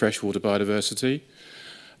crisis in freshwater biodiversity,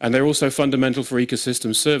 and they're also fundamental for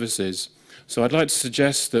ecosystem services. So I'd like to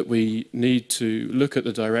suggest that we need to look at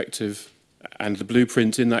the directive and the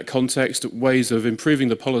blueprint in that context, ways of improving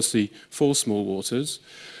the policy for small waters.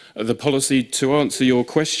 The policy, to answer your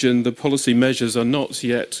question, the policy measures are not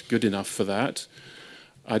yet good enough for that.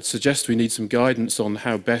 I'd suggest we need some guidance on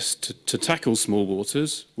how best to tackle small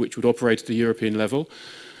waters, which would operate at the European level.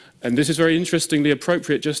 And this is very interestingly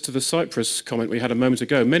appropriate just to the Cyprus comment we had a moment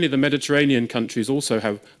ago. Many of the Mediterranean countries also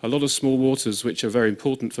have a lot of small waters which are very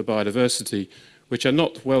important for biodiversity, which are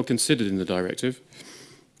not well considered in the directive.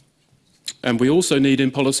 And we also need,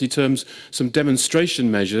 in policy terms, some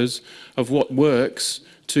demonstration measures of what works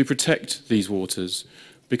to protect these waters,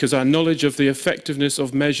 because our knowledge of the effectiveness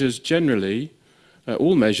of measures generally,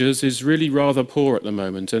 all measures, is really rather poor at the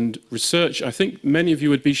moment. And research, I think many of you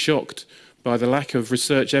would be shocked by the lack of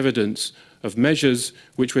research evidence of measures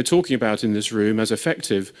which we're talking about in this room as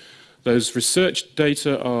effective. Those research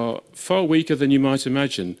data are far weaker than you might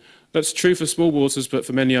imagine. That's true for small waters, but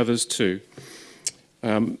for many others too.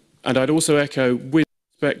 And I'd also echo, with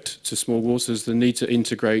respect to small waters, the need to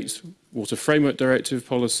integrate Water Framework Directive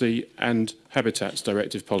policy and Habitats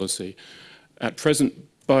Directive policy. At present,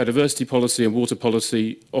 biodiversity policy and water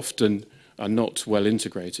policy often are not well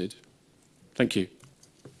integrated. Thank you.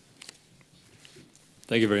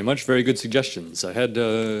 Thank you very much. Very good suggestions. I had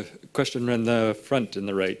a question in the front in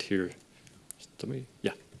the right here. To me?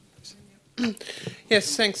 Yeah.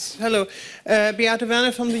 Yes, thanks. Hello. Beate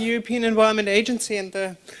Werner from the European Environment Agency,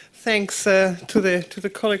 and thanks to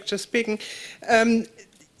the colleague just speaking.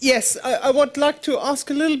 Yes, I would like to ask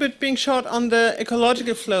a little bit, being short, on the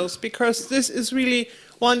ecological flows, because this is really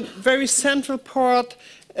one very central part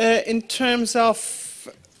in terms of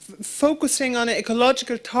focusing on an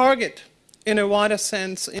ecological target in a wider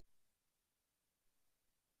sense.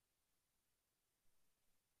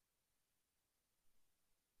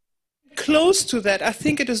 Close to that, I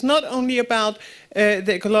think it is not only about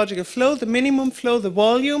the ecological flow, the minimum flow, the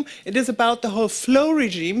volume, it is about the whole flow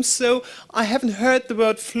regime. So I haven't heard the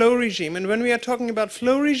word flow regime. And when we are talking about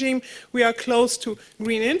flow regime, we are close to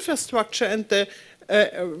green infrastructure and the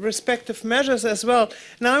respective measures as well.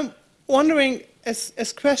 Now I'm wondering,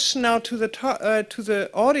 as question now to the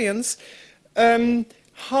audience,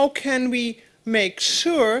 how can we make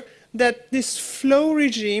sure that this flow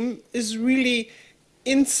regime is really,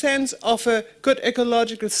 in sense of a good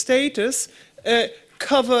ecological status,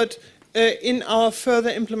 covered in our further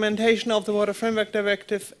implementation of the Water Framework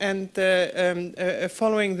Directive and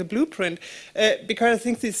following the blueprint? Because I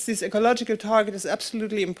think this ecological target is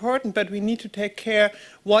absolutely important, but we need to take care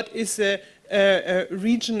what is a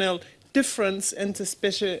regional difference and the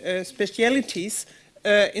specialities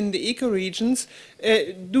in the ecoregions,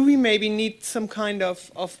 do we maybe need some kind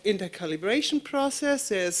of intercalibration process?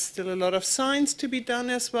 There's still a lot of science to be done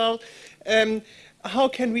as well. How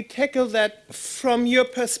can we tackle that from your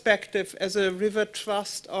perspective as a river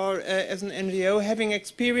trust or as an NGO, having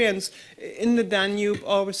experience in the Danube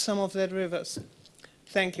or with some of that rivers?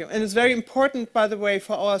 Thank you. And it's very important, by the way,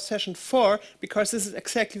 for our session 4, because this is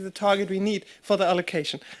exactly the target we need for the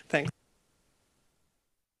allocation. Thanks.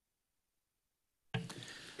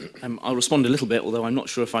 I'll respond a little bit, although I'm not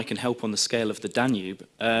sure if I can help on the scale of the Danube.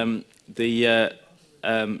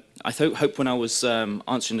 I hope when I was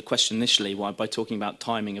answering the question initially, by talking about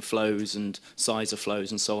timing of flows and size of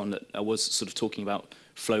flows and so on, that I was sort of talking about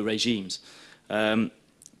flow regimes. And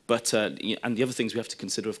the other things we have to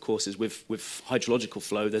consider, of course, is with hydrological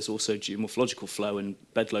flow, there's also geomorphological flow and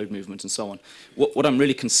bed load movement and so on. What I'm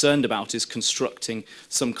really concerned about is constructing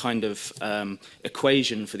some kind of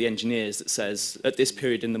equation for the engineers that says, at this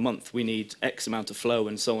period in the month, we need X amount of flow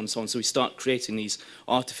and so on and so on. So we start creating these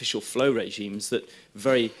artificial flow regimes that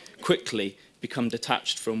very quickly become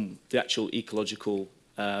detached from the actual ecological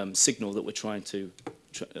signal that we're trying to,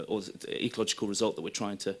 or the ecological result that we're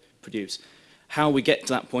trying to produce. How we get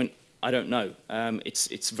to that point, I don't know.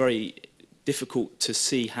 It's very difficult to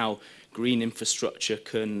see how green infrastructure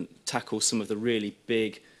can tackle some of the really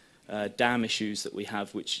big dam issues that we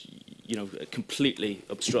have, which completely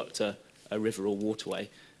obstruct a river or waterway,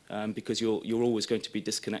 because you're always going to be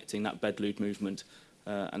disconnecting that bed load movement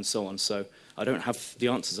and so on. So I don't have the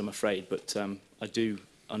answers, I'm afraid, but I do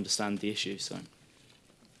understand the issue. So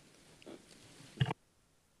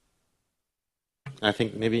I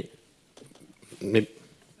think maybe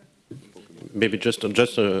just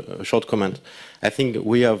a short comment. I think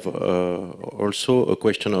we have also a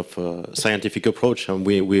question of scientific approach, and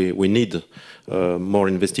we need more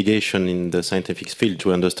investigation in the scientific field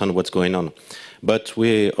to understand what's going on. But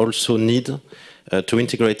we also need to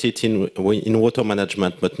integrate it in water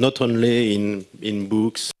management, but not only in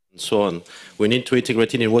books and so on. We need to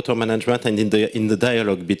integrate it in water management and in the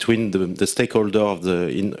dialogue between the stakeholders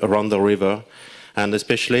around the river. And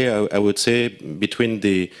especially, I would say, between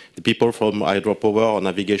the people from hydropower or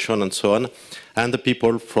navigation and so on, and the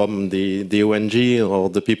people from the ONG or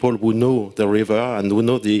the people who know the river and who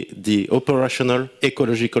know the operational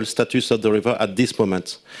ecological status of the river at this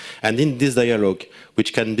moment. And in this dialogue,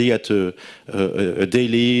 which can be at a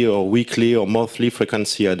daily or weekly or monthly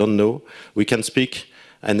frequency, I don't know, we can speak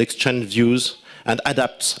and exchange views and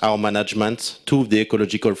adapt our management to the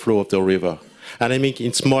ecological flow of the river. And I think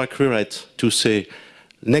it's more accurate to say,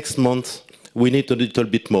 next month we need a little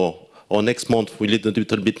bit more, or next month we need a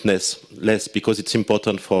little bit less because it's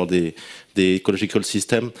important for the ecological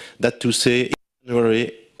system, than to say, in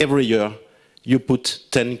January, every year, you put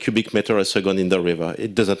 10 cubic meters a second in the river.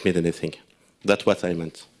 It doesn't mean anything. That's what I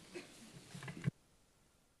meant.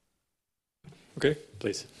 Okay,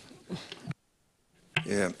 please.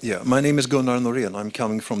 Yeah, my name is Gunnar Norén. I'm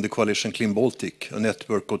coming from the Coalition Clean Baltic, a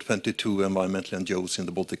network of 22 environmental NGOs in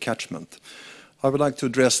the Baltic catchment. I would like to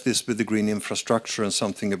address this with the green infrastructure and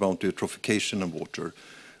something about the eutrophication of water.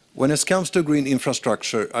 When it comes to green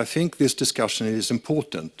infrastructure, I think this discussion is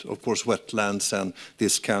important. Of course, wetlands and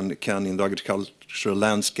this can in the agricultural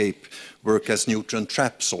landscape work as nutrient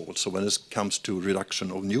traps also when it comes to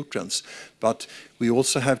reduction of nutrients. But we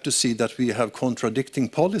also have to see that we have contradicting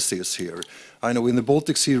policies here. I know in the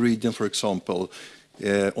Baltic Sea region, for example,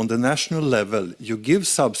 on the national level, you give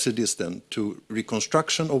subsidies then to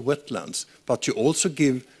reconstruction of wetlands, but you also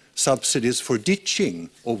give subsidies for ditching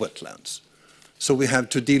of wetlands. So we have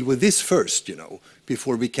to deal with this first,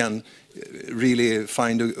 before we can really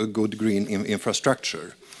find a good green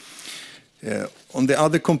infrastructure. On the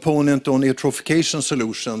other component on eutrophication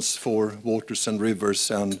solutions for waters and rivers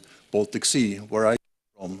and Baltic Sea, where I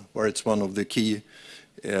come from, where it's one of the key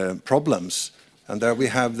problems, and there we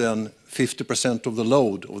have then 50% of the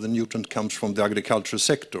load of the nutrient comes from the agricultural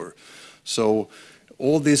sector. So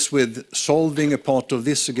all this with solving a part of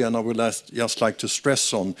this again, I would just like to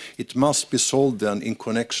stress on, it must be solved then in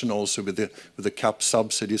connection also with the CAP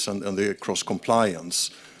subsidies and the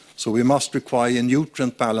cross-compliance. So we must require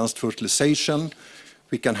nutrient-balanced fertilization.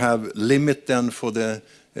 We can have limit then for the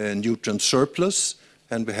nutrient surplus.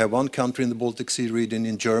 And we have one country in the Baltic Sea region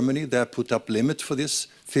in Germany, they have put up limit for this,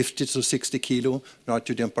 50 to 60 kilo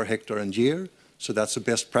nitrogen per hectare and year. So that's the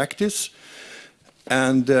best practice.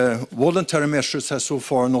 And voluntary measures have so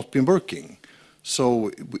far not been working.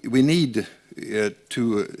 So we need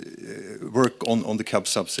to work on the CAP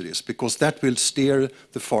subsidies because that will steer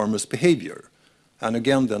the farmers' behavior. And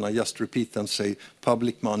again, then I just repeat and say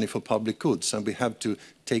public money for public goods, and we have to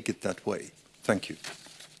take it that way. Thank you.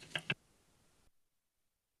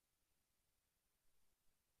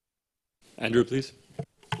 Andrew, please.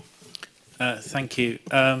 Thank you.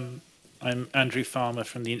 I'm Andrew Farmer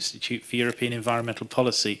from the Institute for European Environmental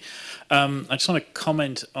Policy. I just want to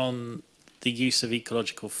comment on the use of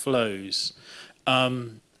ecological flows.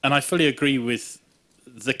 And I fully agree with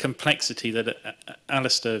the complexity that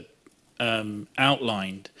Alistair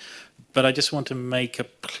outlined, but I just want to make a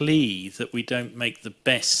plea that we don't make the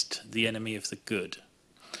best the enemy of the good.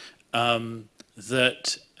 In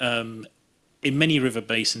many river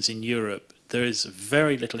basins in Europe, there is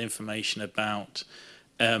very little information about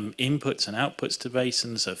inputs and outputs to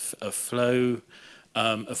basins, of flow,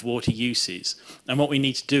 of water uses. And what we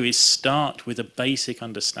need to do is start with a basic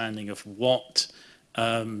understanding of what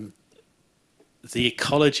the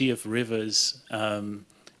ecology of rivers,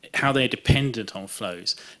 how they're dependent on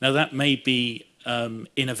flows. Now that may be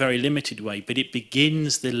in a very limited way, but it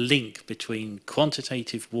begins the link between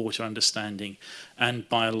quantitative water understanding and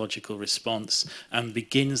biological response, and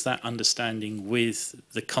begins that understanding with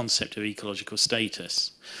the concept of ecological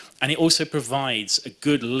status. And it also provides a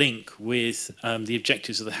good link with the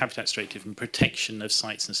objectives of the Habitats Directive and protection of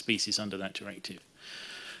sites and species under that directive.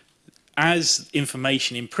 As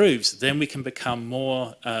information improves, then we can become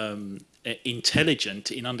more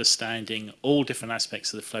intelligent in understanding all different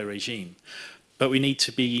aspects of the flow regime. But we need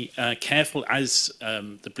to be careful, as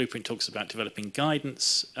the blueprint talks about developing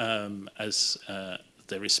guidance as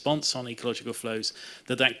the response on ecological flows,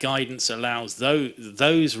 that guidance allows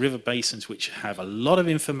those river basins which have a lot of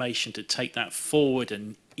information to take that forward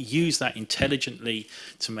and use that intelligently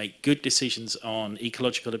to make good decisions on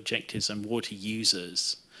ecological objectives and water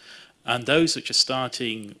users. And those which are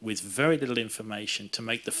starting with very little information to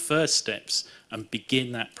make the first steps and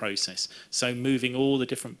begin that process. So moving all the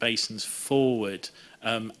different basins forward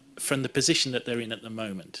from the position that they're in at the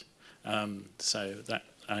moment. So that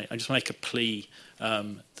I just make a plea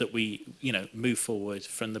that we, move forward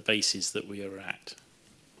from the bases that we are at.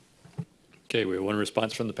 Okay, we have one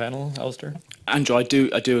response from the panel, Alistair. Andrew, I do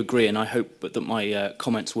agree, and I hope that my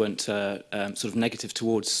comments weren't sort of negative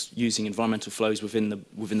towards using environmental flows within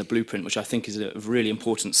the blueprint, which I think is a really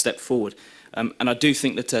important step forward. And I do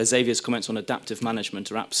think that Xavier's comments on adaptive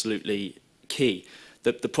management are absolutely key.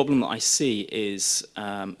 The problem that I see is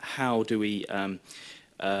how do we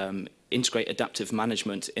integrate adaptive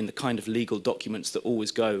management in the kind of legal documents that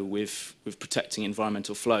always go with protecting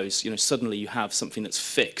environmental flows. Suddenly you have something that's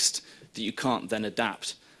fixed that you can't then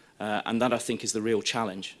adapt. And that, I think, is the real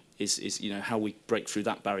challenge, is how we break through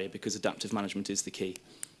that barrier, because adaptive management is the key.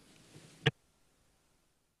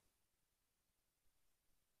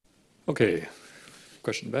 Okay,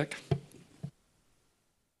 question back.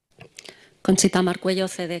 Conchita Marcuello,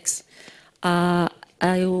 CEDEX. I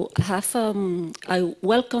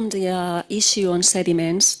welcome the issue on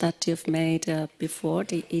sediments that you've made before,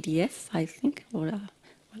 the EDF, I think,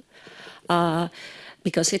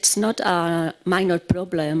 because it's not a minor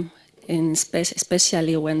problem,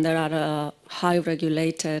 especially when there are highly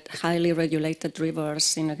regulated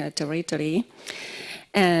rivers in a territory.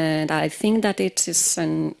 And I think that it is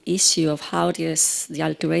an issue of how the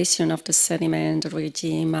alteration of the sediment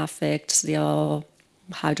regime affects the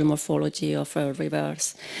hydromorphology of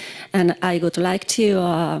rivers. And I would like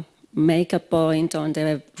to make a point on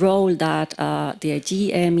the role that the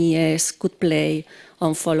GMES could play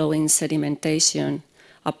on following sedimentation,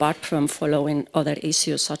 apart from following other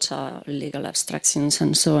issues such as legal abstractions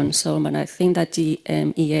and so on. And I think that the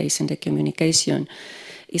GMES in the communication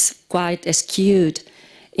is quite skewed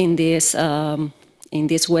in this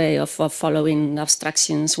way of following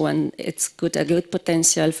abstractions, when it's a good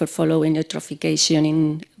potential for following eutrophication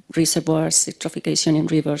in reservoirs, eutrophication in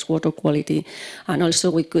rivers, water quality, and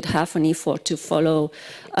also we could have an effort to follow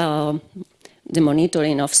the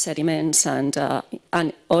monitoring of sediments and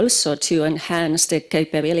also to enhance the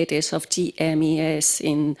capabilities of GMES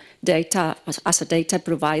in data as a data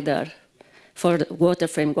provider for the Water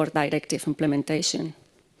Framework Directive implementation.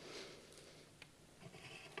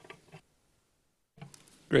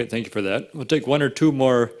 Great, thank you for that. We'll take one or two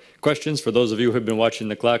more questions. For those of you who have been watching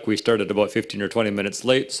the clock, we started about 15 or 20 minutes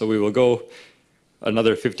late, so we will go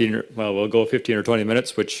another 15 or 20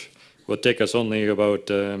 minutes, which will take us only about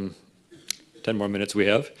 10 more minutes we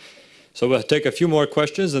have. So we'll take a few more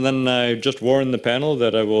questions, and then I just warn the panel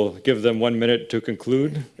that I will give them 1 minute to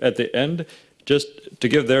conclude at the end, just to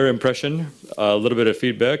give their impression, a little bit of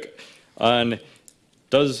feedback on,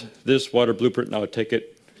 does this water blueprint now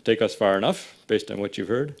take us far enough, based on what you've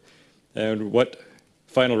heard? And what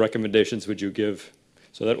final recommendations would you give?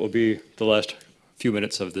 So that will be the last few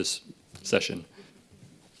minutes of this session.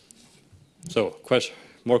 So,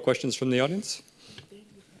 more questions from the audience?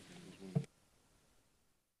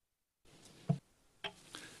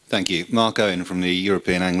 Thank you. Mark Owen from the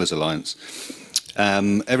European Anglers Alliance.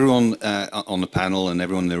 Everyone on the panel and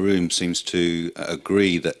everyone in the room seems to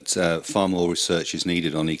agree that far more research is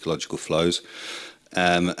needed on ecological flows,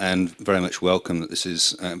 and very much welcome that this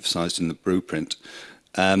is emphasised in the blueprint.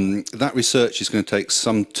 That research is going to take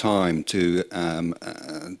some time to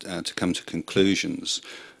come to conclusions.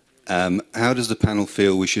 How does the panel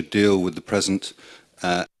feel we should deal with the present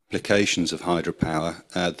applications of hydropower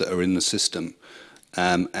that are in the system?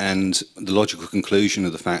 And the logical conclusion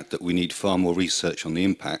of the fact that we need far more research on the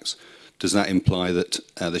impacts, does that imply that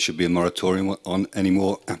there should be a moratorium on any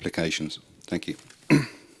more applications? Thank you.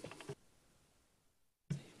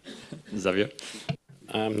 Xavier?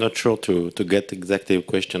 I'm not sure to get exactly the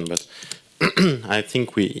question, but I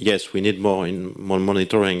think yes, we need more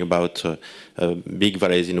monitoring about big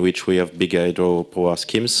valleys in which we have big hydropower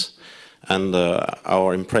schemes. And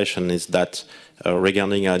our impression is that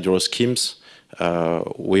regarding hydro schemes,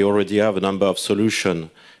 we already have a number of solutions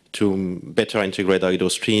to better integrate hydro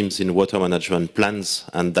streams in water management plans,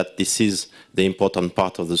 and that this is the important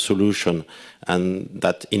part of the solution, and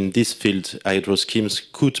that in this field hydro schemes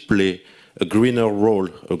could play a greener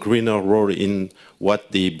role in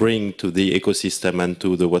what they bring to the ecosystem and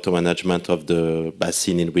to the water management of the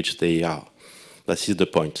basin in which they are. That is the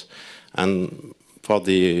point. And for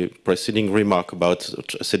the preceding remark about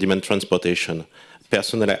sediment transportation,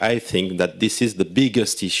 personally, I think that this is the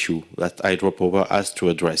biggest issue that hydropower has to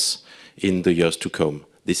address in the years to come.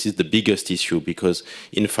 This is the biggest issue because,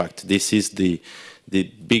 in fact, this is the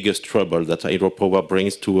biggest trouble that hydropower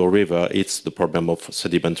brings to a river. It's the problem of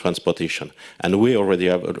sediment transportation. And we already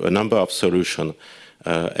have a number of solutions,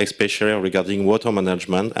 especially regarding water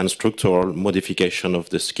management and structural modification of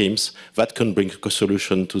the schemes that can bring a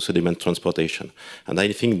solution to sediment transportation. And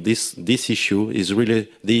I think this issue is really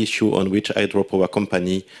the issue on which hydropower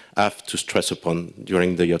companies have to stress upon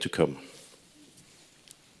during the year to come.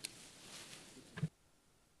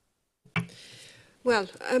 Well,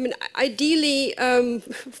 I mean, ideally,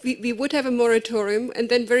 we would have a moratorium and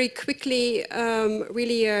then very quickly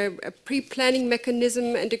really a pre-planning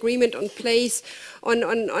mechanism and agreement on place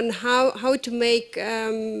on how to make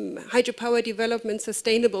hydropower development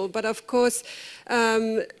sustainable. But of course,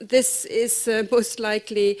 this is most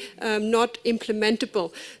likely not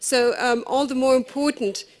implementable. So all the more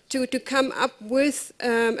important to come up with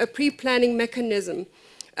a pre-planning mechanism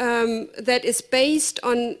that is based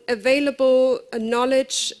on available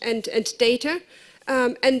knowledge and data,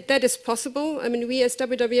 and that is possible. I mean, we as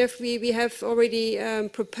WWF, we have already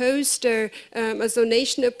proposed a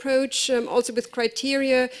zonation approach, also with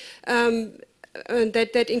criteria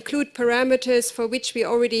that include parameters for which we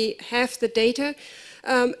already have the data.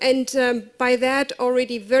 And by that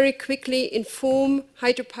already very quickly inform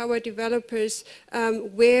hydropower developers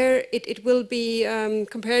where it will be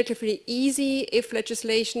comparatively easy if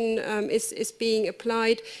legislation is being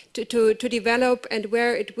applied to develop, and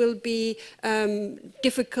where it will be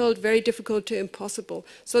difficult, very difficult to impossible.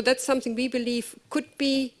 So that's something we believe could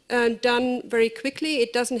be done very quickly.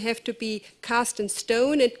 It doesn't have to be cast in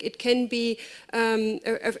stone. It can be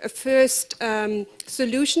a first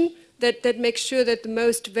solution that makes sure that the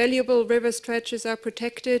most valuable river stretches are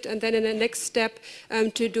protected, and then in the next step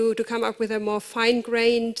to come up with a more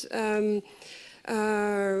fine-grained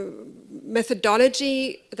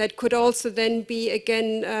methodology that could also then be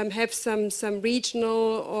again have some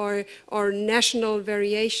regional or national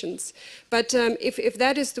variations. But if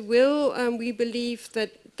that is the will, we believe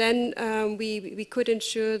that then we could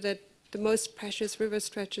ensure that the most precious river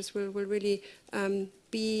stretches will really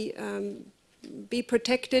be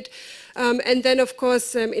protected, and then of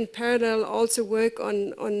course in parallel also work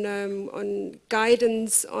on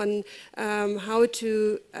guidance on how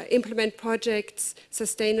to implement projects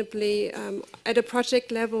sustainably at a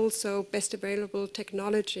project level, so best available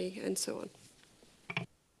technology and so on.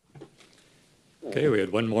 Okay, we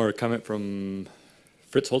had one more comment from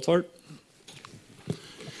Fritz Holzart.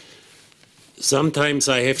 Sometimes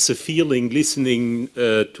I have the feeling, listening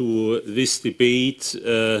to this debate,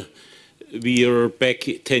 we are back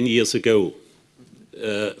 10 years ago,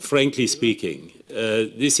 frankly speaking.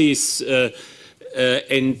 This is,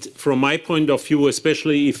 and from my point of view,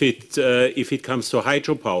 especially if it comes to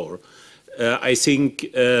hydropower, I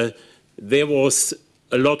think there was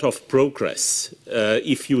a lot of progress.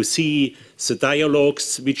 If you see the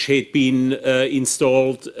dialogues which had been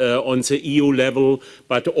installed on the EU level,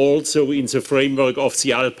 but also in the framework of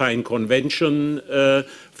the Alpine Convention,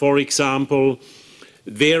 for example,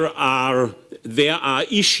 there are there are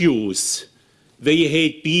issues, they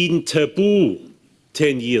had been taboo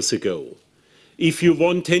 10 years ago. If you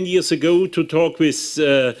want 10 years ago to talk with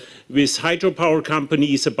hydropower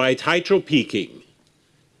companies about hydropeaking,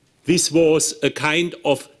 this was a kind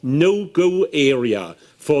of no-go area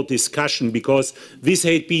for discussion because this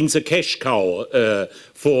had been the cash cow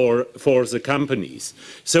for the companies.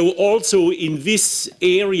 So also in this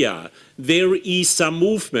area there is some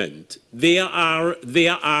movement. There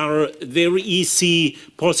is the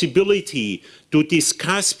possibility to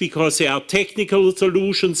discuss because there are technical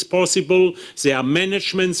solutions possible, there are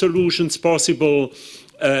management solutions possible,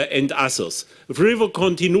 and others. River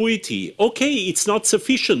continuity, okay, it's not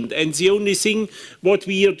sufficient, and the only thing what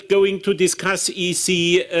we are going to discuss is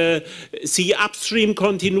the upstream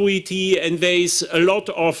continuity, and there are a lot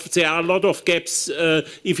of gaps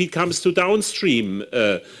if it comes to downstream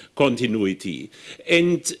continuity.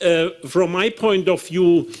 And from my point of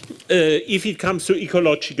view, if it comes to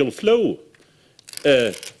ecological flow,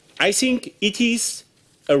 I think it is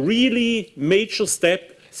a really major step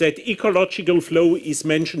that ecological flow is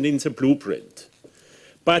mentioned in the blueprint.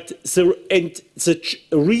 But the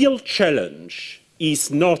real challenge is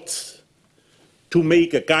not to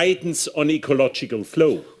make a guidance on ecological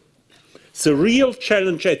flow. The real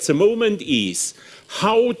challenge at the moment is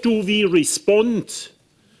how do we respond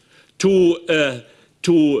to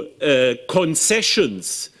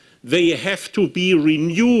concessions. They have to be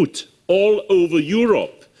renewed all over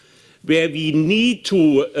Europe, where we need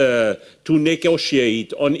to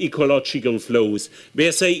negotiate on ecological flows,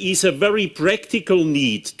 where there is a very practical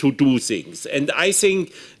need to do things. And I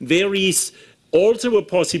think there is also a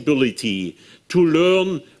possibility to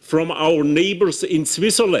learn from our neighbors in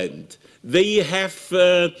Switzerland. They have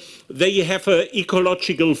an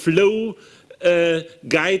ecological flow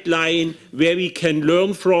guideline where we can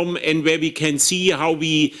learn from and where we can see how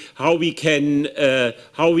we can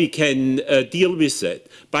deal with that.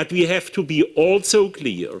 But we have to be also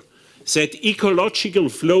clear that ecological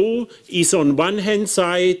flow is on one hand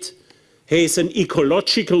side has an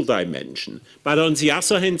ecological dimension, but on the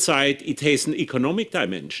other hand side it has an economic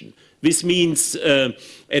dimension. This means,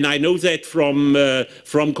 and I know that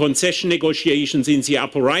from concession negotiations in the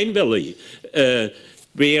Upper Rhine Valley,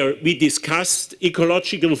 where we discussed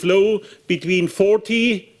ecological flow between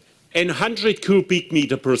 40 and 100 cubic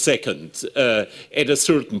meter per second at a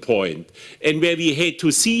certain point, and where we had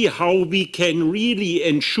to see how we can really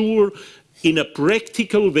ensure in a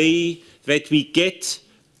practical way that we get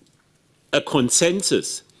a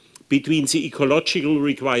consensus between the ecological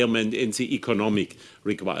requirement and the economic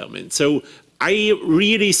requirement. So I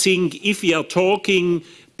really think if we are talking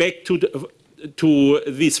back to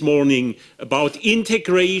this morning about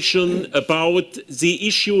integration, about the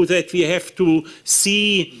issue that we have to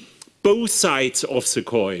see both sides of the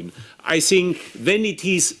coin, I think then it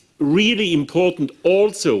is really important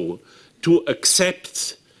also to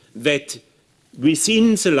accept that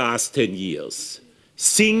within the last 10 years,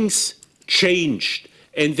 things changed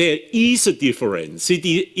and there is a difference. It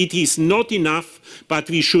is not enough, but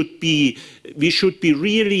we should be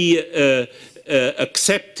really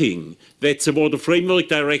accepting that the Water Framework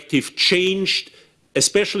Directive changed,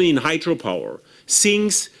 especially in hydropower,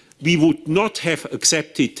 things we would not have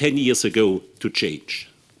accepted 10 years ago to change.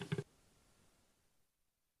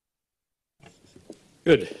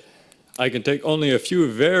 Good. I can take only a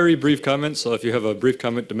few very brief comments, so if you have a brief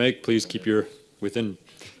comment to make, please keep your within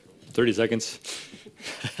 30 seconds.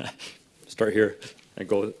 Start here and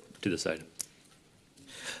go to the side.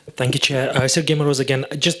 Thank you, Chair. Sergei Moroz again.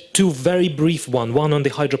 Just two very brief one on the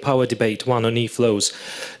hydropower debate, one on e-flows.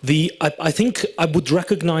 I think I would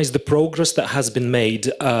recognize the progress that has been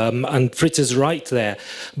made, and Fritz is right there,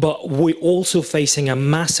 but we're also facing a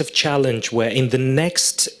massive challenge where in the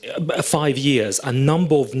next 5 years, a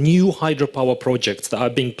number of new hydropower projects that are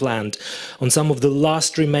being planned on some of the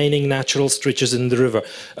last remaining natural stretches in the river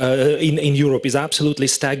in Europe is absolutely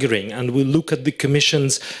staggering. And we look at the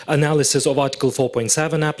Commission's analysis of Article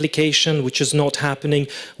 4.7 application, which is not happening.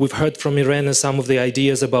 We've heard from Irene some of the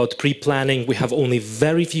ideas about pre-planning. We have only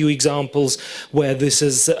very few examples where this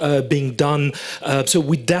is being done. So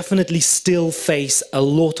we definitely still face a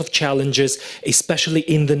lot of challenges, especially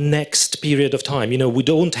in the next period of time. You know, we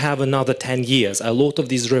don't have another 10 years. A lot of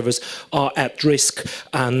these rivers are at risk.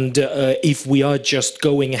 And if we are just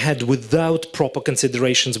going ahead without proper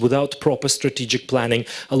considerations, without proper strategic planning,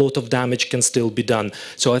 a lot of damage can still be done.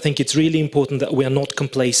 So I think it's really important that we are not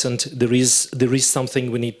complacent complacent. There is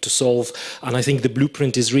something we need to solve, and I think the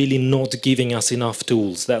blueprint is really not giving us enough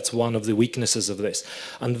tools. That's one of the weaknesses of this.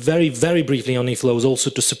 And very, very briefly on e-flows, also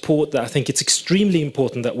to support that, I think it's extremely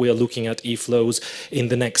important that we are looking at e-flows in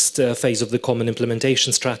the next phase of the common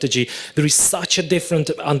implementation strategy. There is such a different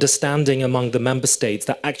understanding among the member states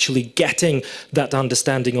that actually getting that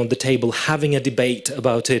understanding on the table, having a debate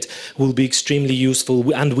about it, will be extremely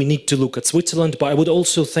useful. And we need to look at Switzerland, but I would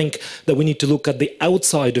also think that we need to look at the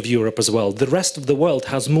outside of Europe as well. The rest of the world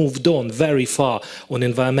has moved on very far on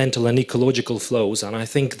environmental and ecological flows, and I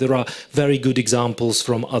think there are very good examples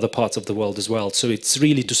from other parts of the world as well. So it's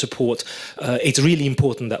really to support, it's really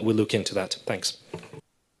important that we look into that. Thanks.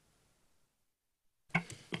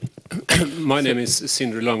 My name is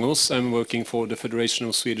Sindre Langås. I'm working for the Federation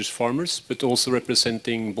of Swedish Farmers, but also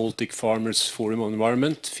representing Baltic Farmers Forum on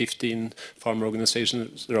Environment, 15 farmer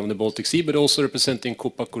organizations around the Baltic Sea, but also representing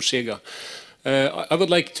Copa Corsega. I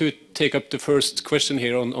would like to take up the first question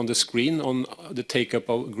here on the screen on the take-up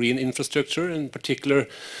of green infrastructure, in particular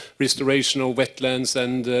restoration of wetlands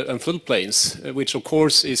and floodplains, which of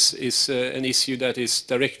course is an issue that is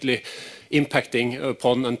directly impacting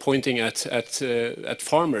upon and pointing at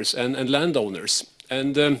farmers and landowners.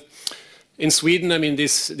 And in Sweden, I mean,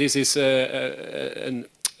 this is an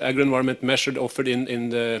agro-environment measure offered in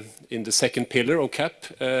the second pillar of CAP.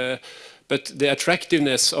 But the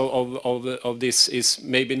attractiveness of this is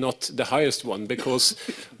maybe not the highest one, because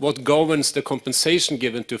what governs the compensation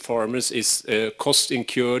given to farmers is cost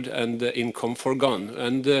incurred and income forgone.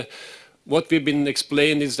 And what we've been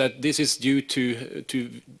explained is that this is due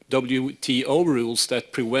to WTO rules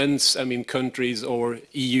that prevents, I mean, countries or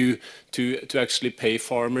EU to actually pay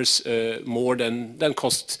farmers more than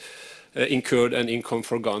cost incurred and income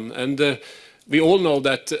forgone. And we all know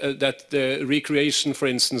that the recreation, for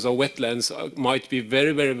instance, of wetlands might be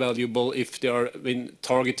very, very valuable if they are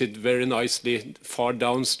targeted very nicely far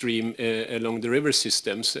downstream along the river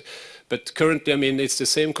systems. But currently, I mean, it's the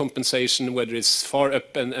same compensation whether it's far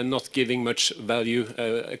up and not giving much value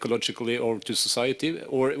ecologically or to society,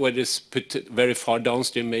 or whether it's put very far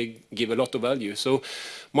downstream may give a lot of value. So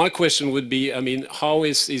my question would be, I mean, how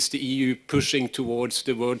is the EU pushing towards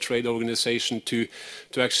the World Trade Organization to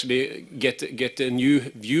actually get a new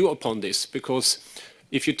view upon this? Because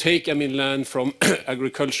if you take, I mean, land from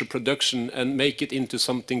agriculture production and make it into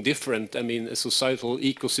something different, I mean, a societal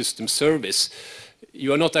ecosystem service,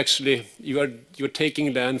 you are not actually, you're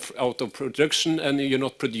taking land out of production and you're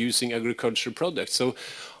not producing agricultural products. So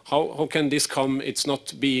how can this come? It's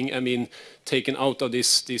not being, I mean, taken out of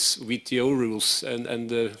this WTO rules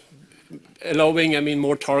and allowing, I mean,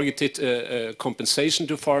 more targeted compensation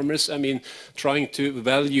to farmers. I mean, trying to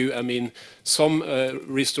value, I mean, some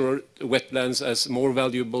restored wetlands as more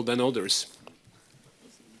valuable than others.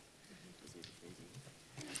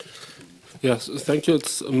 Yes, thank you.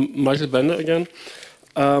 It's Michael Bender again.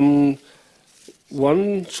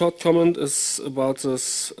 One short comment is about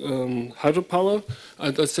this hydropower.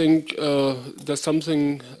 And I think there's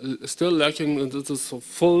something still lacking, and this is a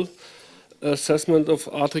full assessment of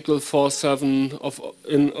Article 4.7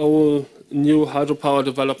 in all new hydropower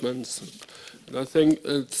developments. And I think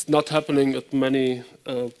it's not happening at many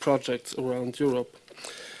projects around Europe.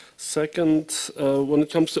 Second, when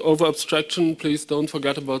it comes to over-abstraction, please don't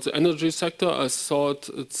forget about the energy sector. I saw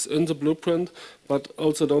it's in the blueprint, but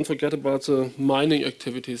also don't forget about the mining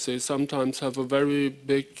activities. They sometimes have a very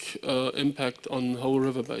big impact on whole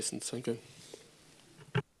river basins. Thank you.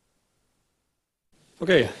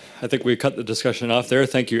 Okay, I think we cut the discussion off there.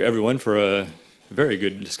 Thank you, everyone, for a very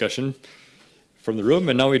good discussion from the room.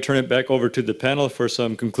 And now we turn it back over to the panel for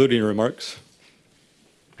some concluding remarks.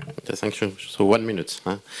 Okay, thank you. So 1 minute.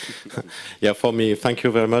 Huh? Yeah, for me, thank you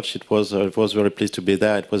very much. It was very pleased to be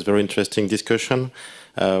there. It was a very interesting discussion.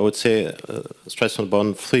 I would say stress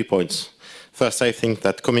on 3 points. First, I think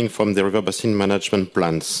that coming from the river basin management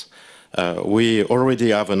plans, we already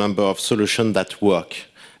have a number of solutions that work.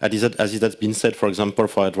 As it has been said, for example,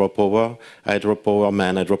 for hydropower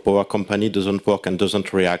company doesn't work and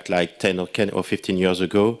doesn't react like 10 or 15 years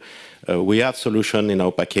ago. We have solutions in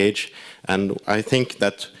our package, and I think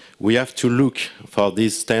that we have to look for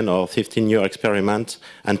this 10 or 15-year experiment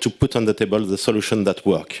and to put on the table the solution that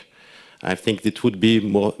work. I think it would be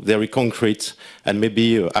more very concrete, and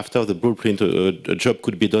maybe after the blueprint, a job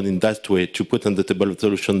could be done in that way to put on the table a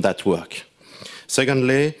solution that work.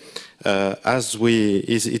 Secondly,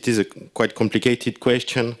 it is a quite complicated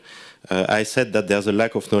question. I said that there's a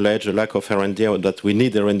lack of knowledge, a lack of R&D, that we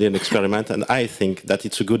need R&D and experiment, and I think that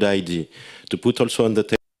it's a good idea to put also on the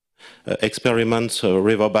table experiment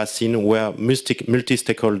river basin where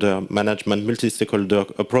multi-stakeholder management, multi-stakeholder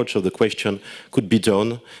approach of the question could be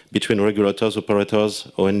done between regulators, operators,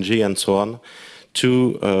 ONG, and so on,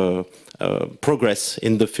 to progress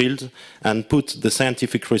in the field and put the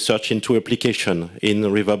scientific research into application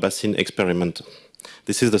in river basin experiment.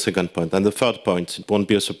 This is the second point. And the third point, it won't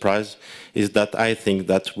be a surprise, is that I think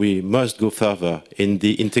that we must go further in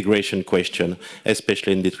the integration question,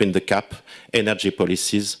 especially in between the CAP, energy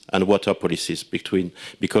policies, and water policies,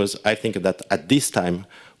 because I think that at this time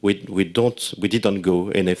we didn't go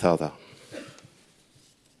any further.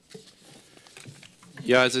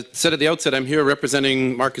 Yeah, as I said at the outset, I'm here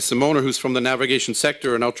representing Marcus Simoner, who's from the navigation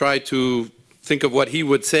sector, and I'll try to think of what he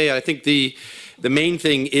would say. I think the main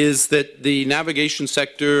thing is that the navigation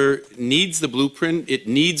sector needs the blueprint. It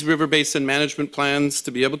needs river basin management plans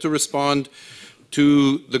to be able to respond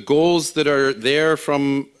to the goals that are there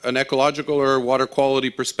from an ecological or water quality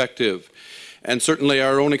perspective. And certainly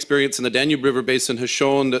our own experience in the Danube River Basin has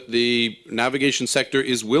shown that the navigation sector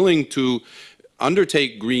is willing to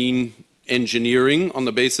undertake green engineering on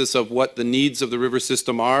the basis of what the needs of the river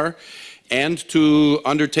system are, and to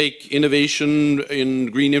undertake innovation in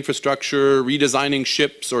green infrastructure, redesigning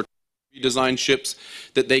ships or redesign ships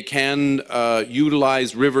that they can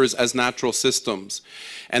utilize rivers as natural systems.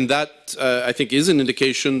 And that, I think, is an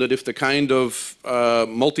indication that if the kind of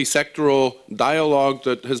multi-sectoral dialogue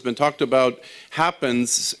that has been talked about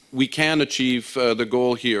happens, we can achieve the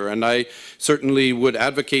goal here. And I certainly would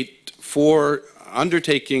advocate for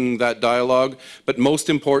undertaking that dialogue, but most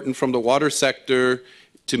important from the water sector,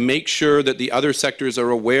 to make sure that the other sectors are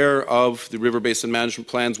aware of the river basin management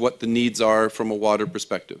plans, what the needs are from a water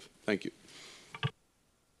perspective. Thank you.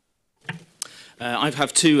 I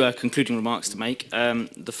have two concluding remarks to make.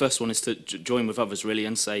 The first one is to join with others really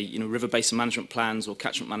and say, river basin management plans or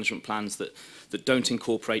catchment management plans that don't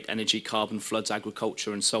incorporate energy, carbon, floods,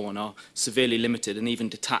 agriculture and so on are severely limited and even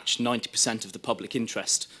detach 90% of the public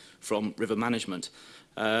interest from river management.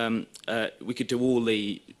 We could do all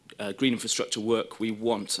the green infrastructure work we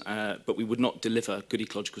want, but we would not deliver good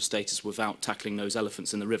ecological status without tackling those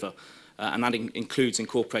elephants in the river, and that includes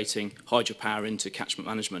incorporating hydropower into catchment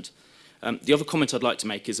management. The other comment I'd like to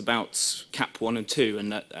make is about CAP 1 and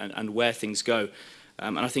 2 and where things go.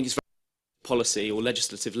 And I think it's very policy or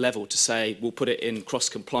legislative level to say we'll put it in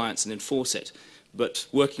cross-compliance and enforce it. But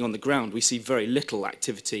working on the ground, we see very little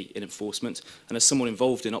activity in enforcement. And as someone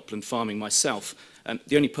involved in upland farming myself,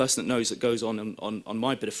 the only person that knows that goes on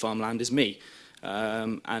my bit of farmland is me.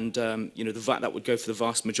 That would go for the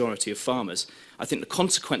vast majority of farmers. I think the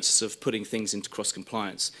consequences of putting things into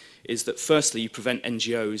cross-compliance is that firstly you prevent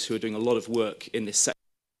NGOs who are doing a lot of work in this sector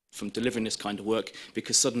from delivering this kind of work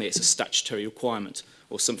because suddenly it's a statutory requirement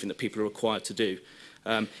or something that people are required to do.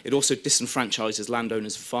 It also disenfranchises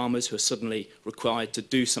landowners and farmers who are suddenly required to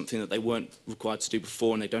do something that they weren't required to do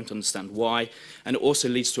before and they don't understand why. And it also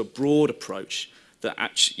leads to a broad approach that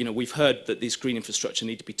actually, we've heard that these green infrastructure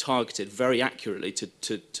need to be targeted very accurately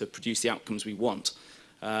to produce the outcomes we want.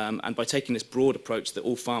 And by taking this broad approach that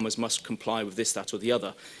all farmers must comply with this, that or the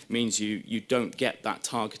other, means you don't get that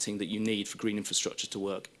targeting that you need for green infrastructure to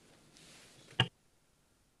work.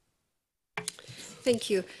 Thank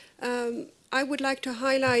you. I would like to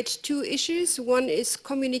highlight two issues. One is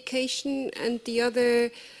communication and the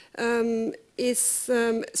other is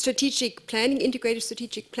strategic planning, integrated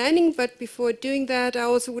strategic planning. But before doing that, I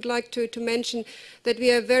also would like to mention that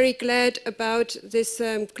we are very glad about this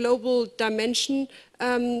global dimension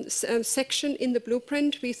section in the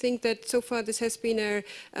blueprint. We think that so far this has been a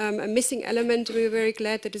missing element. We're very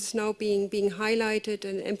glad that it is now being highlighted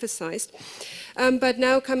and emphasized. But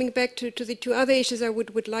now coming back to the two other issues I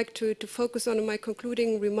would like to focus on in my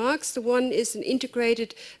concluding remarks. The one is an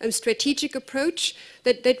integrated strategic approach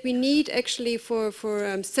that we need actually for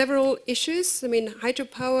several issues. I mean,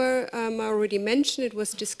 hydropower, I already mentioned, it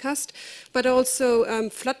was discussed, but also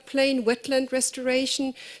floodplain, wetland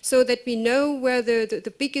restoration, so that we know where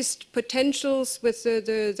the biggest potentials with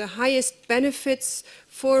the highest benefits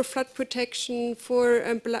for flood protection, for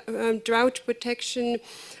drought protection,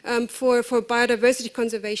 for biodiversity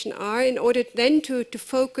conservation are, in order then to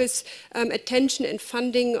focus attention and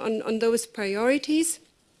funding on those priorities.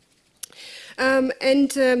 Then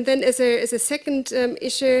as a second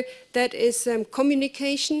issue, that is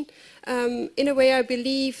communication. In a way, I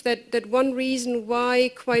believe that one reason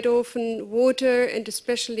why quite often water, and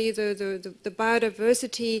especially the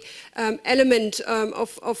biodiversity element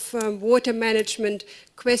of water management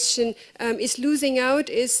question is losing out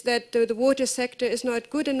is that the water sector is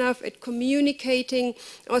not good enough at communicating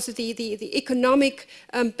also the economic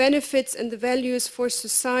benefits and the values for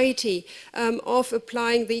society of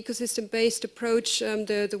applying the ecosystem-based approach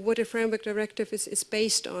the Water Framework Directive is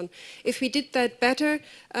based on. If we did that better,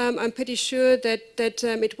 I'm pretty sure that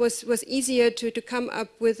it was easier to come up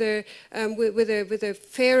with a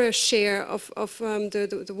fairer share of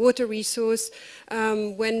the water resource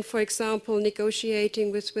when, for example,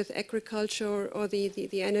 negotiating with agriculture or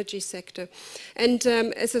the energy sector. And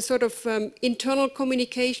as a sort of internal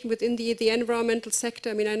communication within the environmental sector,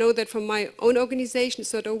 I mean, I know that from my own organization,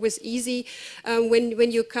 it's not always easy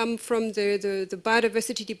when you come from the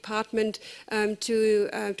biodiversity department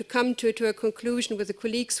to come to a conclusion with the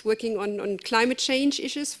colleagues working on climate change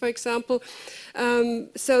issues, for example.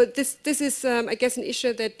 So this is, I guess, an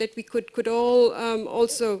issue that we could all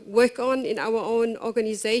also work on in our own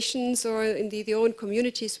organizations or in the own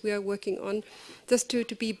communities we are working on, just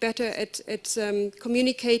to be better at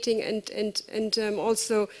communicating and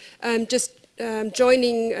also just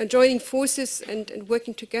joining forces and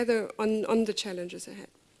working together on the challenges ahead.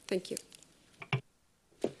 Thank you.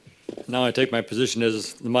 Now I take my position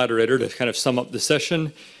as the moderator to kind of sum up the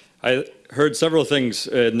session. I heard several things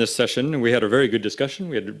in this session. We had a very good discussion.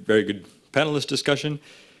 We had a very good panelist discussion.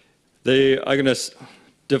 I'm going to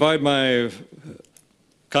divide my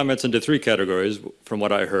comments into three categories from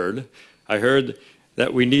what I heard. I heard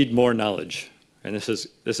that we need more knowledge, and this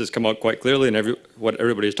has come out quite clearly in what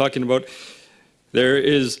everybody is talking about. There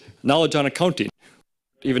is knowledge on accounting.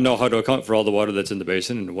 Even know how to account for all the water that's in the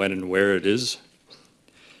basin and when and where it is,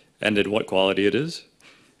 and in what quality it is.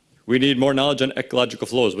 We need more knowledge on ecological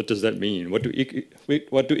flows. What does that mean? What do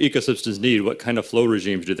ecosystems need? What kind of flow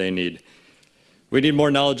regimes do they need? We need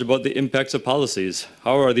more knowledge about the impacts of policies.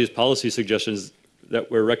 How are these policy suggestions that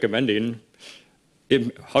we're recommending,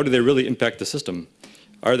 how do they really impact the system?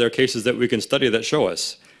 Are there cases that we can study that show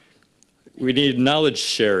us? We need knowledge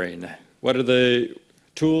sharing. What are the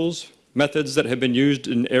tools, methods that have been used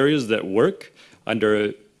in areas that work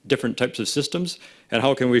under different types of systems, and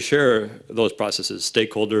how can we share those processes?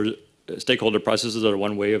 Stakeholder processes are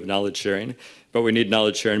one way of knowledge sharing, but we need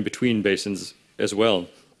knowledge sharing between basins as well.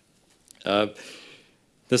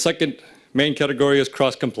 The second main category is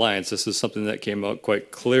cross-compliance. This is something that came out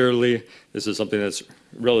quite clearly. This is something that's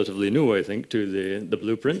relatively new, I think, to the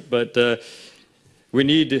blueprint, but we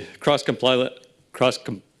need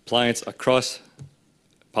cross-compliance across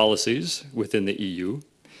policies within the EU.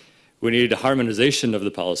 We need a harmonization of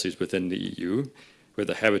the policies within the EU with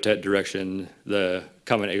the habitat direction, the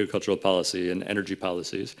common agricultural policy, and energy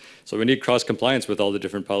policies. So we need cross-compliance with all the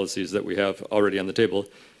different policies that we have already on the table.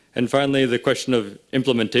 And finally, the question of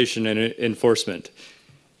implementation and enforcement.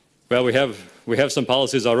 Well, we have some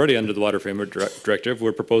policies already under the Water Framework Directive.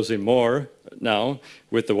 We're proposing more now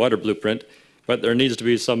with the Water Blueprint, but there needs to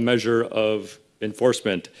be some measure of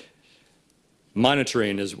enforcement.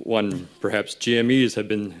 Monitoring is one, perhaps GMEs have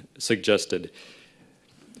been suggested.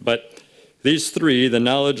 But these three, the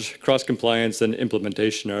knowledge, cross-compliance, and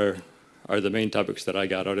implementation are the main topics that I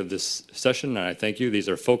got out of this session, and I thank you. These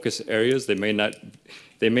are focus areas. They may not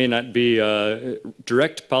be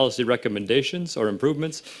direct policy recommendations or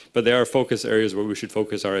improvements, but they are focus areas where we should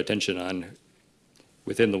focus our attention on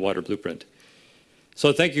within the Water Blueprint.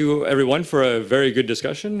 So thank you, everyone, for a very good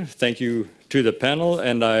discussion. Thank you to the panel,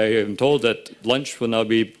 and I am told that lunch will now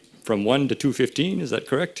be from 1 to 2:15. Is that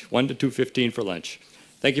correct? 1 to 2:15 for lunch.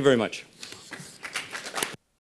 Thank you very much.